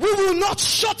 We will not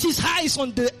shut his eyes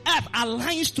on the earth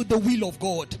aligns to the will of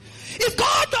God. If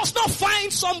God does not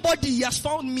find somebody, he has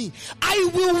found me. I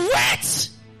will wait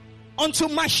until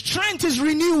my strength is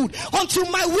renewed, until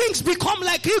my wings become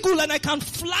like eagle and I can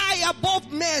fly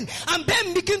above men, and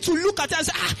then begin to look at it and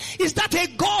say, is that a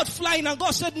God flying? And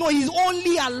God said, no, he's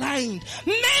only aligned.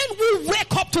 Men will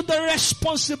wake up to the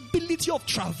responsibility of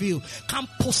travail, can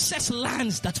possess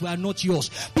lands that were not yours,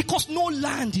 because no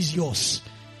land is yours.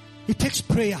 It takes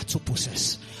prayer to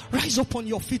possess. Rise up on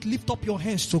your feet, lift up your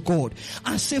hands to God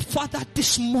and say, Father,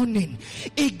 this morning,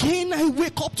 again I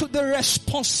wake up to the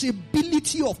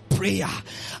responsibility of prayer.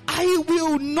 I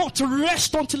will not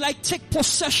rest until I take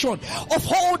possession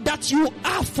of all that you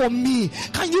have for me.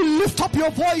 Can you lift up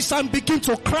your voice and begin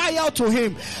to cry out to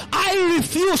him? I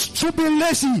refuse to be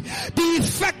lazy. The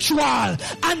effectual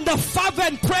and the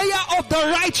fervent prayer of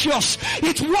the righteous,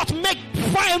 it's what makes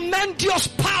tremendous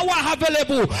power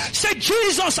available. Say,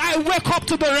 Jesus, I wake up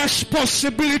to the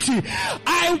responsibility.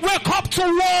 I wake up to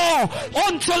war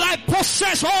until I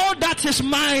possess all that is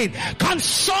mine. Can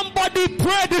somebody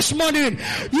pray this morning?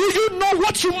 You know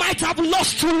what you might have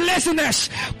lost to laziness.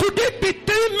 Could it be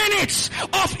 3 minutes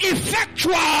of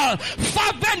effectual,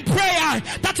 fervent prayer?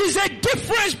 That is a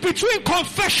difference between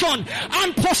confession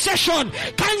and possession.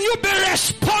 Can you be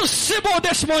responsible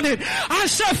this morning and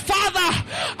say, Father,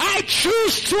 I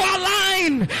choose to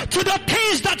align to the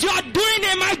things that you are doing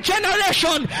in my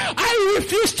generation. I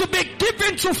refuse to be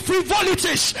given to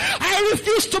frivolities. I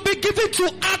refuse to be given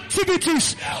to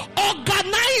activities,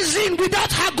 organizing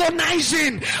without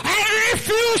agonizing. I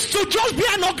refuse to just be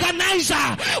an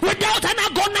organizer without an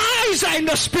agonizer in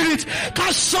the spirit.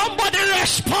 Can somebody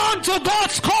respond to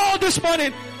God's call this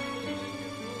morning?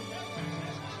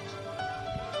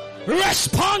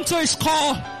 Respond to his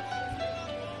call.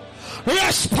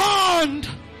 Respond.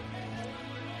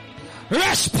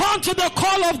 Respond to the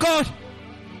call of God.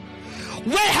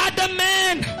 Where are the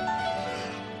men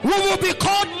who will be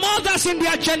called mothers in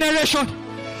their generation,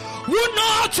 who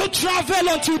know how to travel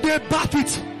until they birth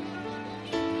it?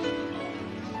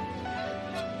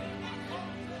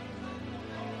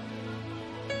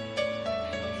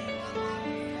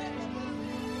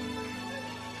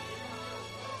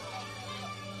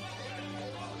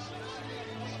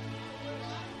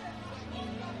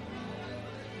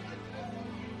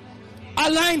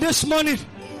 Align this morning.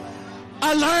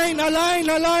 Align.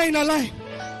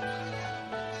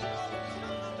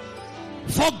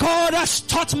 For God has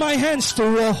taught my hands to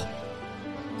war.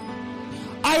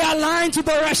 I align to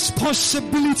the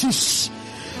responsibilities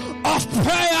of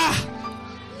prayer.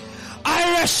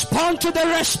 I respond to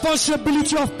the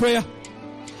responsibility of prayer.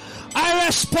 I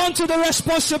respond to the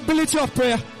responsibility of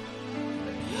prayer.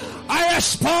 I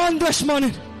respond this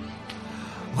morning.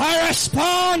 I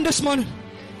respond this morning.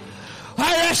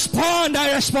 I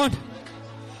respond.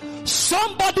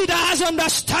 Somebody that has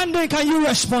understanding, can you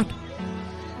respond?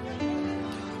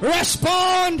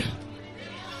 Respond.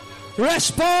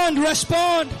 Respond.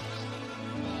 Respond.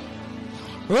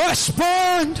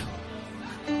 Respond.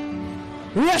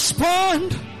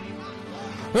 Respond.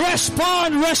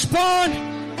 Respond. Respond.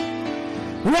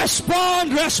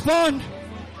 Respond. Respond.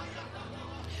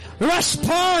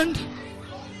 Respond.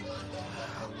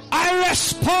 I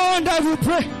respond. I will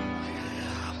pray.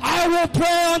 I will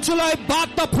pray until I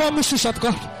back the promises of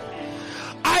God.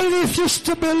 I refuse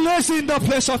to be lazy in the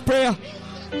place of prayer.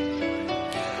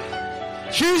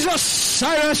 Jesus,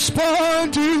 I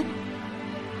respond to you.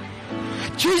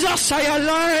 Jesus, I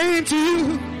align to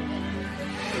you.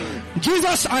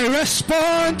 Jesus, I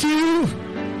respond to you.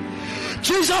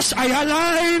 Jesus, I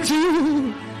align to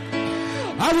you.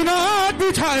 I will not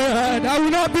be tired. I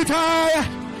will not be tired.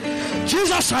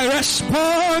 Jesus, I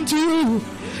respond to you.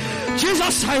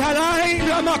 Jesus, I align.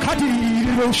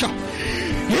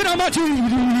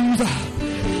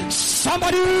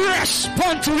 Somebody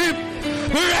respond to him.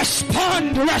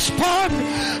 Respond.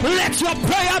 Let your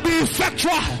prayer be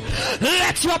effectual.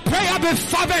 Let your prayer be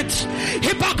fervent.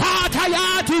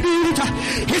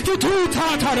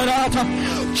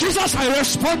 Jesus, I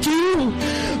respond to you.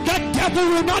 The devil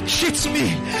will not cheat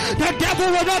me. The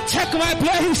devil will not take my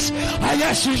place. I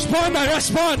respond. I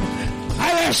respond.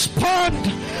 I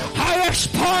respond. I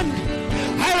respond.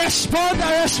 I respond.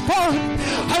 I respond.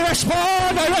 I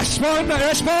respond. I respond. I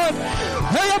respond.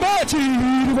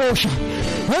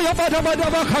 Can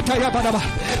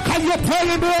you pray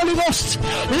in the Holy Ghost?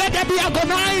 Let there be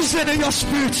agonizing in your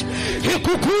spirit. Let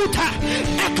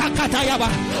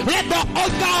the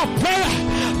altar of prayer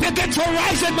begin to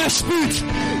rise in my spirit.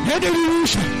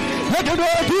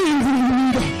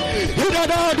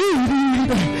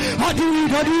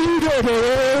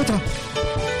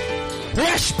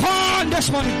 Respond this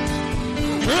morning.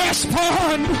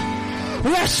 Respond.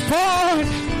 Respond.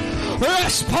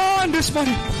 Respond this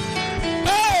morning.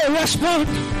 Hey, respond.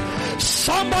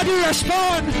 Somebody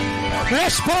respond.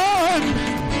 Respond.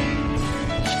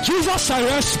 Jesus,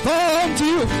 I respond to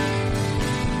you.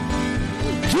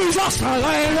 Jesus, I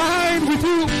align with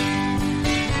you.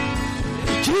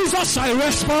 Jesus, I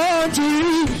respond to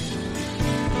you.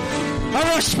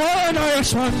 I respond. I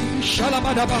respond.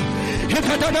 Shalabadaba.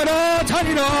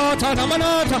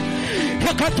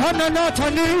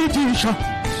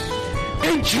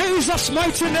 In Jesus'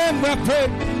 mighty name we pray.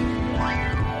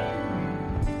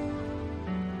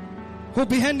 We'll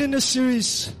be ending this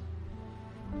series.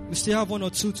 We still have one or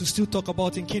two to still talk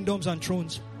about in kingdoms and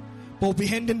thrones. But we'll be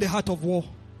ending the heart of war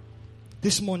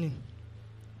this morning.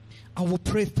 And we'll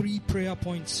pray 3 prayer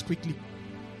points quickly.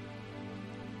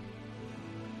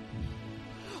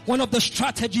 One of the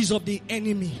strategies of the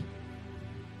enemy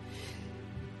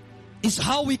is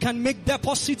how we can make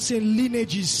deposits in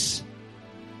lineages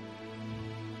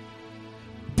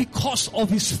because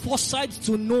of his foresight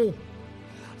to know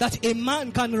that a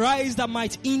man can rise that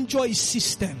might injure his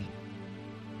system.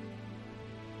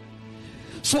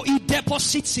 So he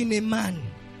deposits in a man.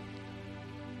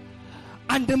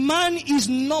 And the man is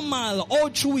normal all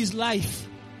through his life.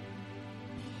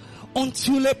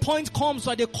 Until a point comes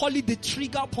where they call it the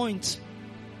trigger point.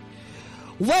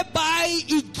 Whereby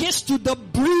it gets to the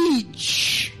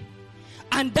bridge.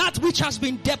 And that which has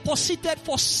been deposited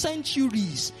for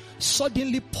centuries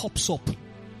suddenly pops up.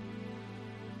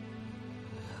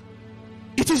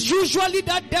 It is usually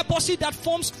that deposit that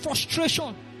forms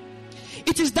frustration.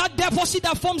 It is that deposit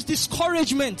that forms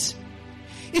discouragement.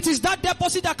 It is that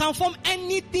deposit that can form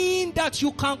anything that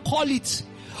you can call it.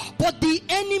 But the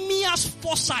enemy has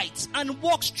foresight and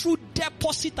works through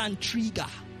deposit and trigger.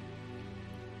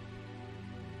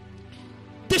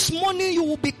 This morning you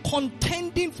will be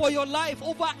contending for your life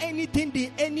over anything the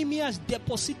enemy has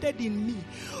deposited in me,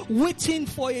 waiting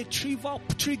for a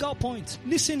trigger point.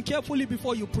 Listen carefully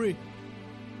before you pray.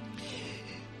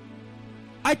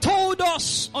 I told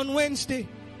us on Wednesday,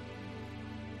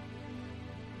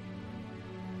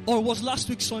 or it was last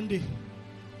week Sunday,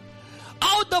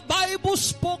 how the Bible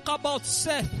spoke about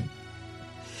Seth.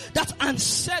 And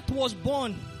Seth was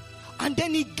born, and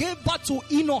then he gave birth to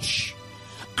Enosh.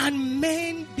 And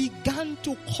men began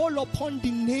to call upon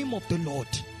the name of the Lord.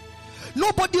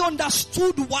 Nobody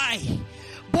understood why.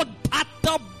 But at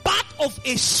the birth of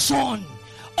a son,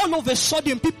 all of a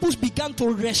sudden people began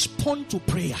to respond to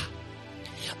prayer.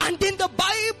 And then the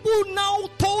Bible now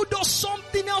told us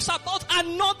something else about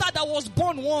another that was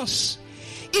born once.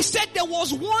 He said there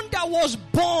was one that was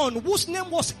born whose name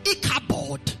was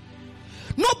Ichabod.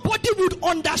 Nobody would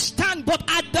understand, but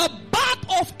at the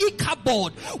birth of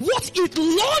Ichabod, what it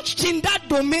launched in that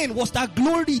domain was that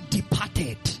glory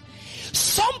departed.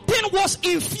 Something was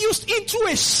infused into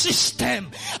a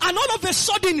system, and all of a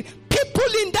sudden,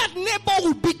 people in that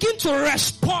neighborhood begin to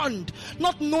respond,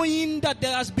 not knowing that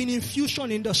there has been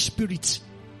infusion in the spirit.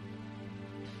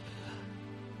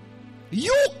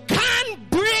 You can't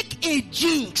break a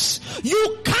jinx.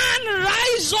 You can't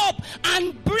rise up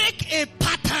and break a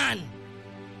pattern.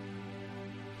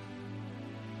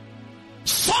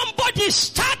 Somebody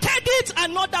started it,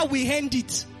 another will end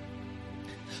it.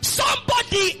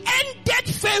 Somebody ended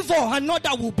favor,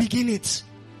 another will begin it.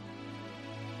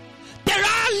 There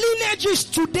are lineages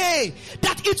today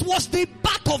that it was the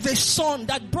birth of a son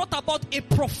that brought about a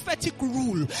prophetic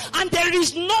rule. And there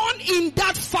is none in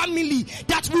that family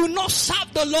that will not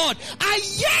serve the Lord. And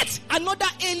yet another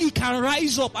Eli can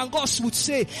rise up and God would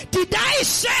say, did I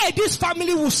say this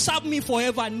family will serve me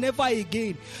forever? Never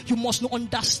again. You must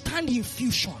understand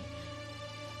infusion.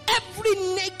 Every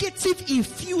negative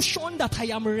infusion that I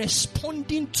am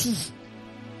responding to.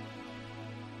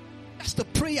 That's the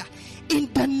prayer.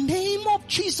 In the name of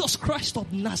Jesus Christ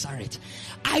of Nazareth,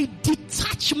 I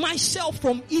detach myself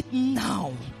from it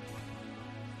now.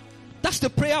 That's the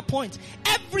prayer point.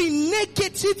 Every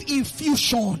negative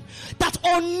infusion that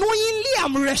unknowingly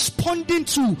I'm responding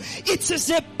to, it is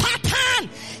a pattern.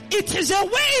 It is a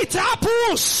way it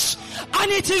happens.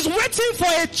 And it is waiting for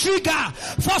a trigger.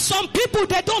 For some people,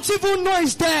 they don't even know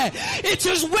it's there. It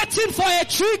is waiting for a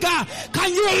trigger.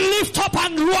 Can you lift up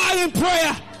and roar in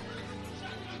prayer?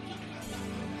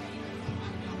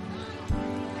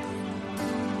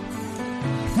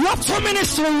 You have 2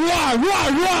 minutes to roar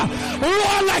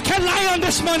like a lion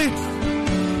this morning.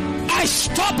 I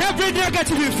stop every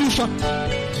negative infusion.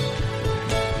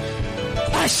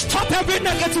 I stop every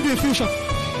negative infusion.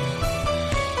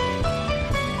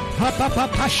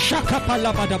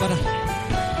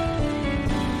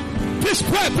 Please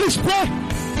pray, please pray.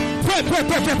 Pray.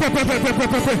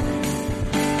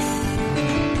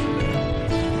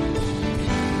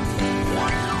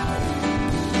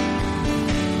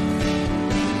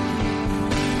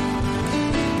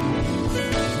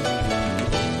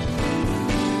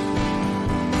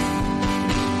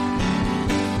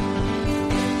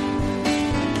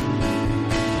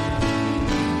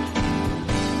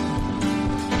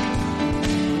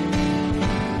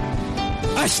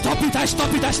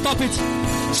 I stop it.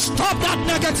 Stop that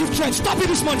negative trend. Stop it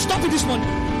this morning.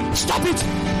 Stop it.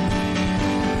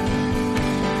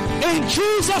 In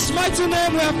Jesus' mighty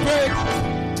name we have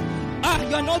prayed.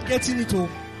 You are not getting it all.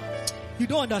 You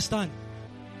don't understand.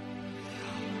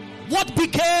 What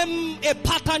became a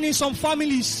pattern in some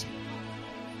families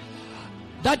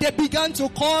that they began to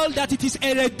call that it is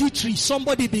hereditary.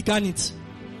 Somebody began it.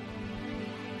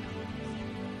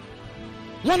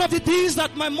 One of the things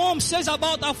that my mom says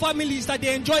about our family is that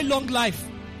they enjoy long life.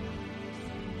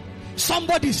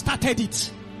 Somebody started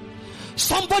it.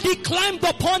 Somebody climbed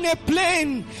upon a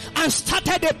plane and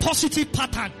started a positive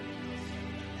pattern.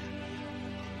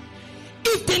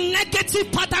 If the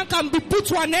negative pattern can be put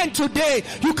to an end today,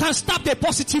 you can start a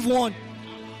positive one.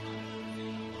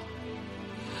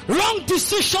 Wrong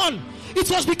decision. It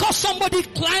was because somebody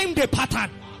climbed a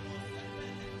pattern.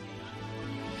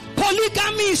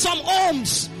 Polygamy in some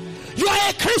homes. You are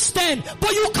a Christian,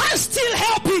 but you can't still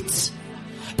help it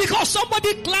because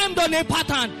somebody climbed on a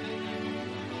pattern.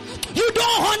 You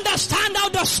don't understand how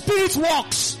the spirit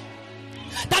works.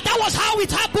 That was how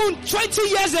it happened 20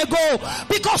 years ago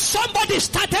because somebody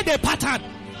started a pattern.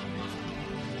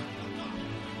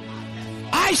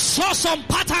 I saw some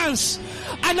patterns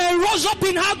and I rose up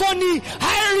in agony.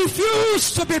 I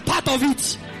refuse to be part of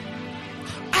it.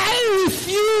 I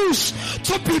refuse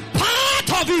to be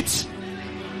part of it.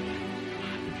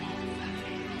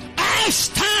 I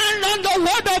stand on the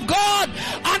word of God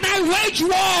and I wage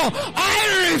war.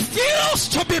 I refuse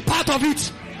to be part of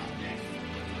it.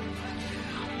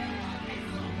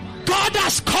 God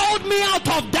has called me out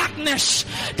of darkness.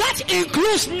 That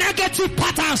includes negative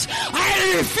patterns.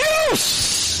 I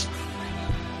refuse.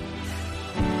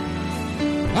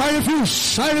 I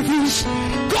refuse.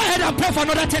 Go ahead and pray for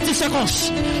another 30 seconds.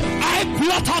 I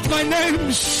blot out my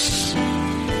names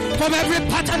from every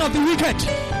pattern of the wicked.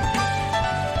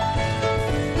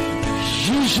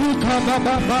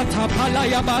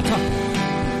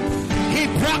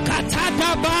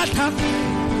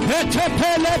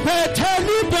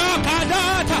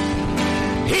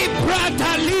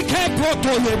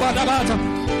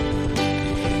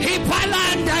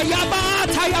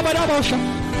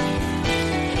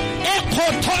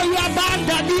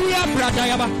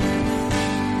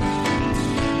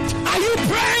 Are you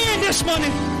praying this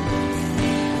morning?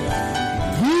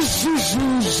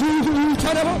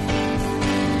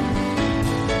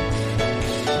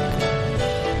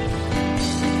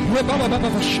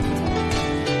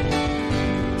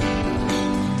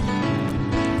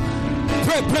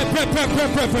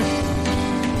 Pray.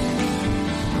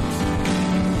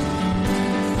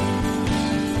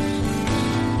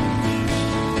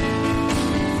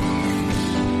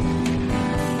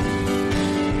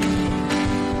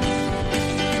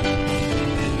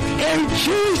 In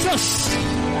Jesus'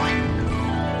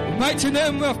 mighty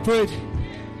name we have prayed.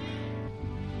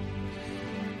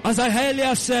 As I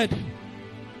earlier said,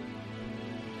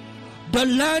 the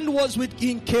land was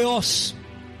in chaos.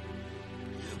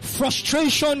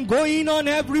 Frustration going on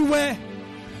everywhere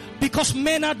because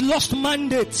men had lost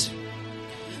mandate.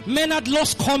 Men had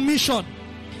lost commission.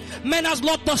 Men had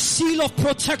lost the seal of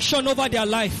protection over their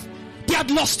life. They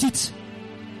had lost it.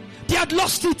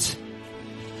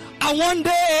 And one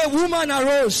day a woman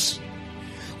arose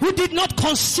who did not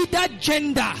consider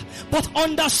gender but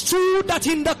understood that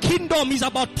in the kingdom is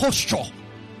about posture.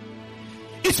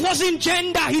 It wasn't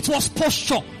gender, it was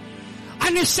posture.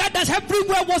 And he said that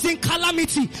everywhere was in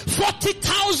calamity.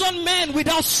 40,000 men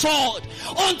without sword.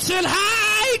 Until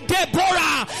I,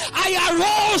 Deborah, I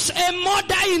arose a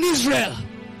mother in Israel.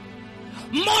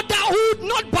 Motherhood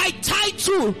not by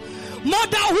title.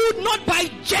 Motherhood not by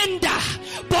gender.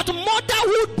 But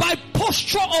motherhood by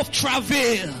posture of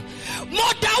travail.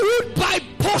 Motherhood by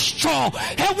posture.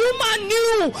 A woman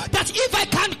knew that if I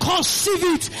can conceive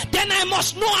it, then I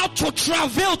must know how to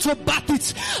travail to birth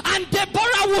it. And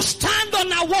Deborah will stand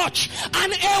on her watch.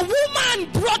 And a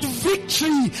woman brought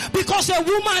victory because a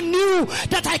woman knew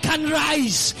that I can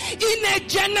rise. In a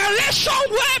generation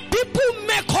where people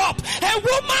make up, a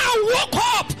woman woke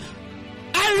up.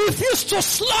 I refuse to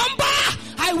slumber.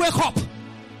 I wake up.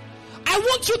 I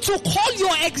want you to call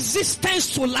your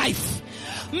existence to life.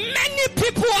 Many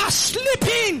people are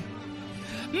sleeping.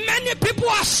 Many people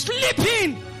are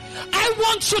sleeping. I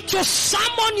want you to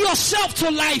summon yourself to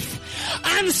life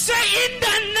and say, in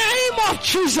the name of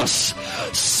Jesus,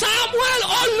 Samuel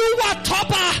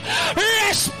Oluwatoba,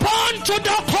 respond to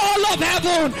the call of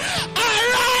heaven.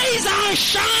 Arise and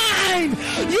shine.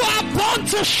 You are born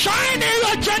to shine in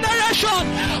your generation.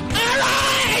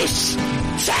 Arise.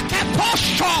 Take a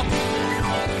posture.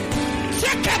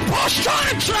 Take a posture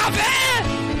and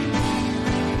travel.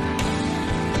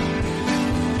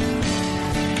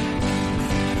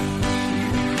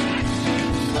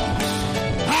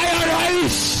 I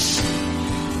arise.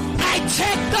 I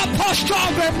take the posture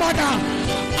of a mother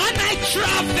and I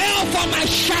travel for my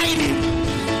shining.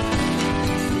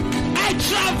 I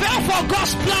travel for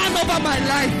God's plan over my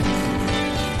life.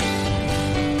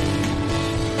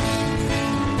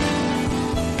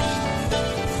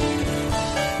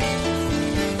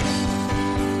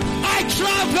 I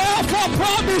travel for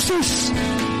promises.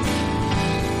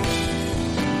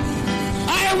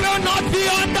 I will not be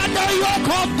under the yoke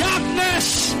of darkness.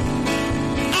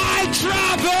 I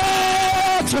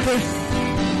travel today.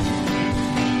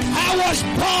 I was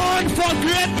born for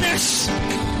greatness.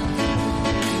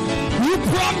 You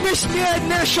promised me a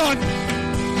nation.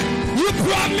 You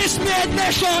promised me a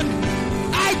nation.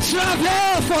 I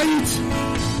travel for it.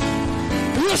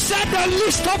 You said the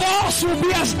least of us will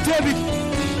be as David.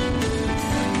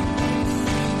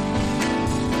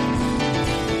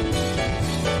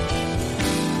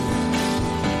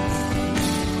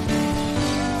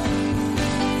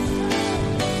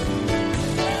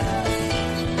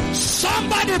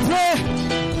 Somebody pray.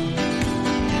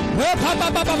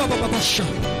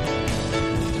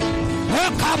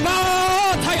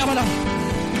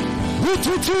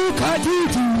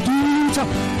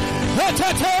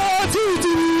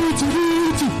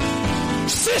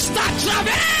 Sister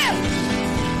travel.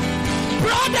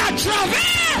 Brother travel.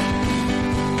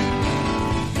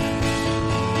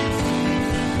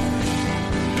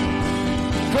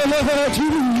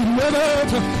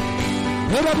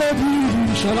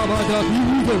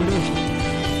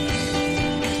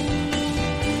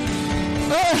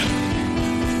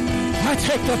 I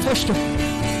take the posture.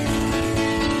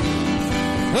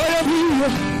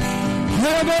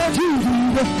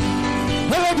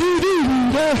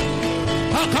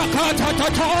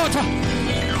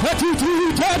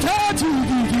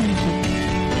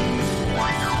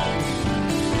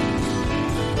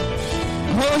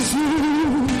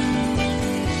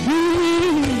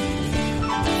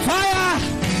 Fire!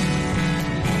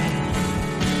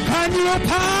 Can you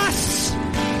pass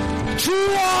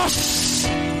through us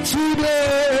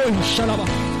today? Shalom.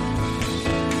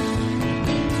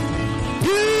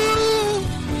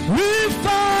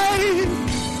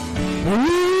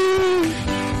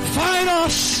 refine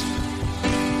us.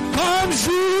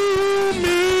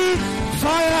 Consuming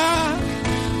fire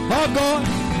of God.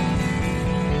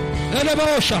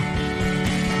 Elevation.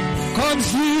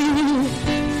 Consuming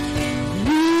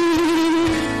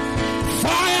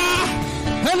fire.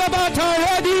 Elevation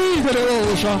ready.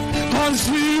 Elevation.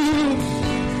 Consuming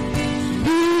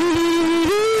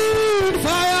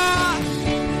fire.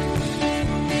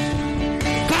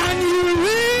 Can you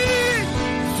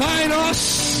refine us?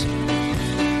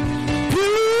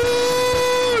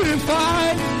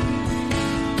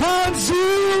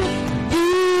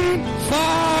 Consuming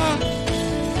fire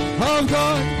of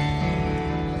God.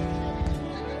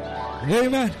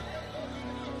 Amen.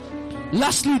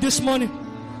 Lastly, this morning,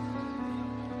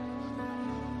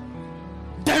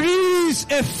 there is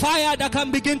a fire that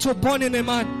can begin to burn in a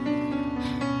man.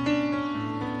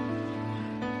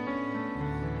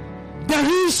 There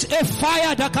is a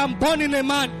fire that can burn in a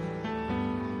man,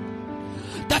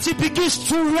 that he begins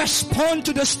to respond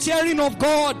to the steering of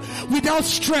God without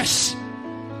stress.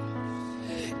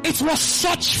 It was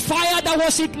such fire that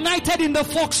was ignited in the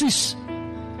foxes.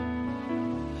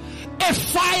 A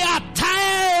fire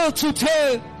tail to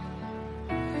tail.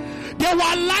 They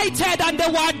were lighted and they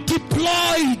were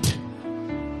deployed.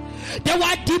 They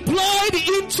were deployed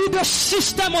into the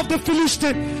system of the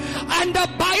Philistine. And the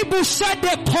Bible said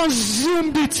they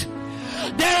consumed it.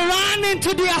 They ran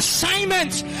into the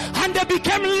assignment and they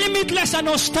became limitless and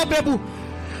unstoppable.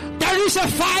 There is a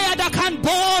fire that can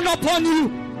burn upon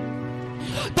you.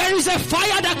 There is a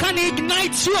fire that can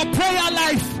ignite your prayer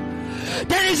life.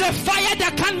 There is a fire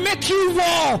that can make you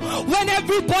roar when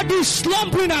everybody is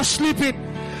slumbering and sleeping.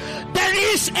 There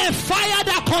is a fire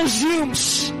that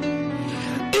consumes.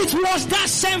 It was that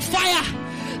same fire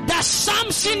that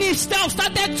Samson himself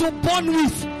started to burn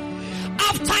with.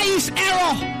 After his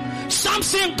error,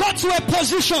 Samson got to a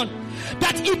position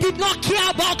that he did not care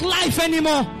about life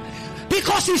anymore,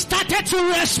 because he started to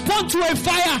respond to a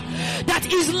fire that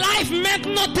his life meant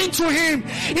nothing to him.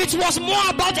 It was more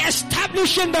about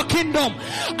establishing the kingdom.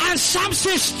 And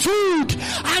Samson stood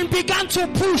and began to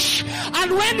push.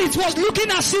 And when it was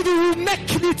looking as if he would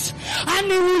make it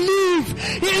and he will leave,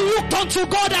 he looked unto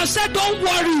God and said, don't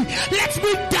worry, let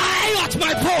me die at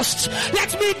my post.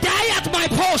 Let me die at my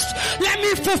post. Let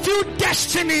me fulfill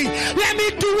destiny. Let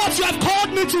me do what you have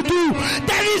called me to do.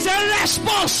 There is a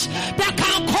response that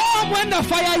can come when the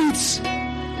fire hits.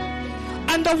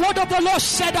 And the word of the Lord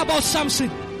said about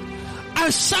Samson,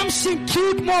 and Samson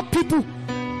killed more people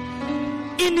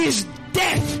in his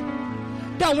death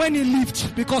than when he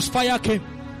lived, because fire came.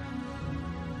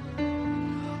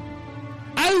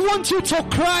 I want you to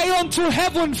cry unto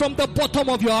heaven from the bottom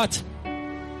of your heart.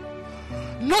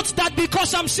 Not that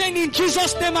because I'm saying in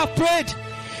Jesus' name I prayed,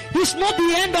 it's not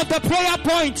the end of the prayer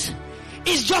point.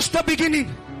 It's just the beginning.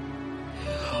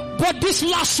 But this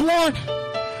last one,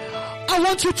 I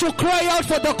want you to cry out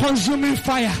for the consuming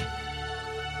fire.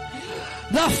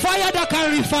 The fire that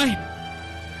can refine.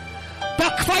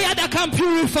 The fire that can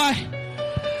purify.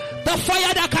 The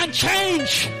fire that can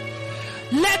change.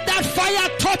 Let that fire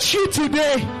touch you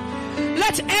today.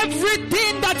 Let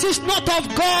everything that is not of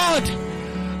God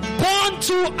burn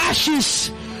to ashes.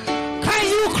 Can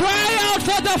you cry out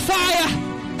for the fire?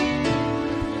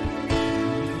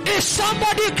 Is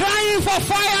somebody crying for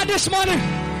fire this morning?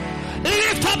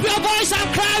 Lift up your voice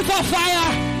and cry for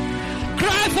fire.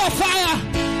 Cry for fire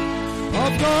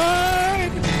of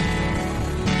God.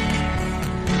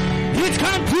 It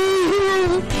can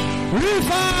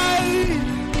purify.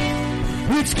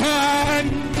 It can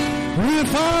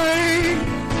refine.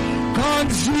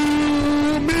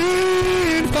 Consuming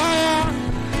fire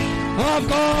of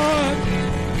God.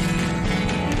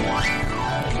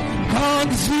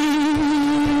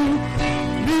 Consuming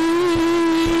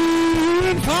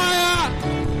fire.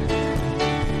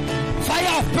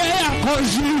 Fire of prayer.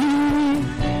 Consuming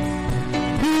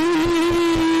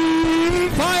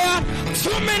fire.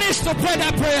 2 minutes to pray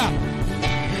that prayer.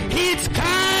 It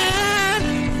can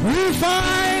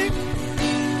refine.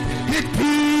 It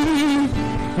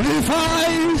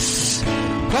purifies.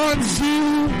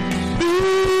 Consuming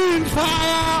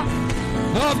fire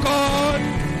of God.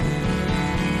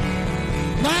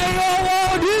 My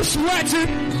Lord is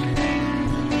waiting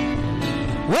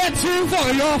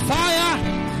for your fire.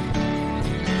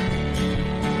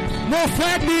 Mo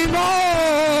fẹ́ mi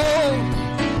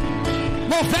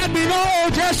lọ,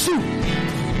 Jésù.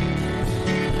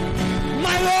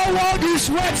 My Lord is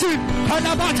waiting.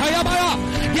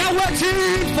 They are waiting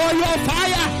for your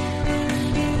fire.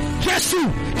 Jésù,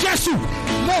 Jésù.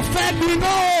 Mo fẹ́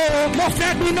gbiná, mo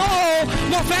fẹ́ gbiná,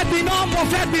 mo fẹ́ gbiná, mo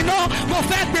fẹ́ gbiná, mo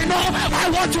fẹ́ gbiná. I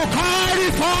want to carry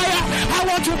fire. I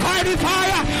want to carry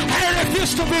fire. I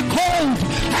refuse to be cold.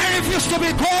 I refuse to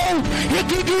be cold.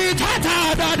 Ìkìkì tata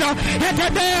dada.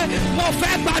 Ètèdè mo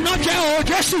fẹ́ gbaná jẹ́ o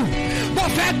Jésù. Mo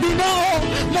fẹ́ gbiná,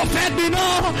 mo fẹ́ gbiná.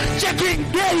 Jẹ́ kí n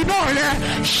gbé iná rẹ̀.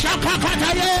 Ṣàkàkàtà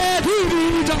yẹ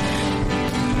dìrìjà.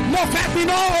 Mo fẹ́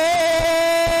gbiná o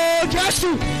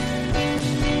Jésù.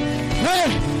 Hey,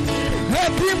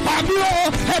 ebi pa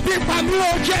mí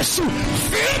o Jésù.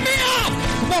 Fill me up.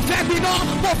 Mo fẹ́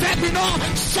gbiná.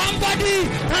 Somebody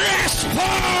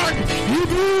respond.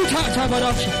 Ibu tata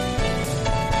badafsha.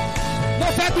 Mo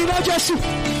fẹ́ gbiná Jésù.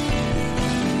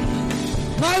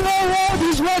 My Lord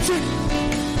is waiting.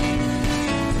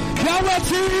 You are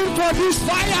waiting for this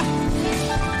fire.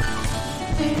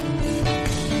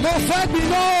 Mo fẹ́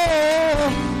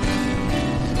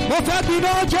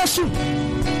gbiná Jésù.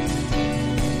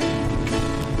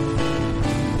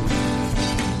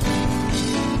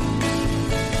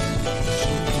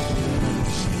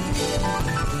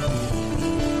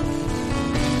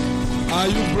 Are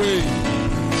you praying?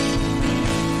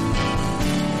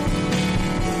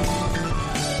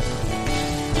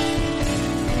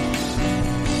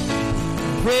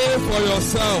 Pray for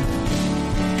yourself.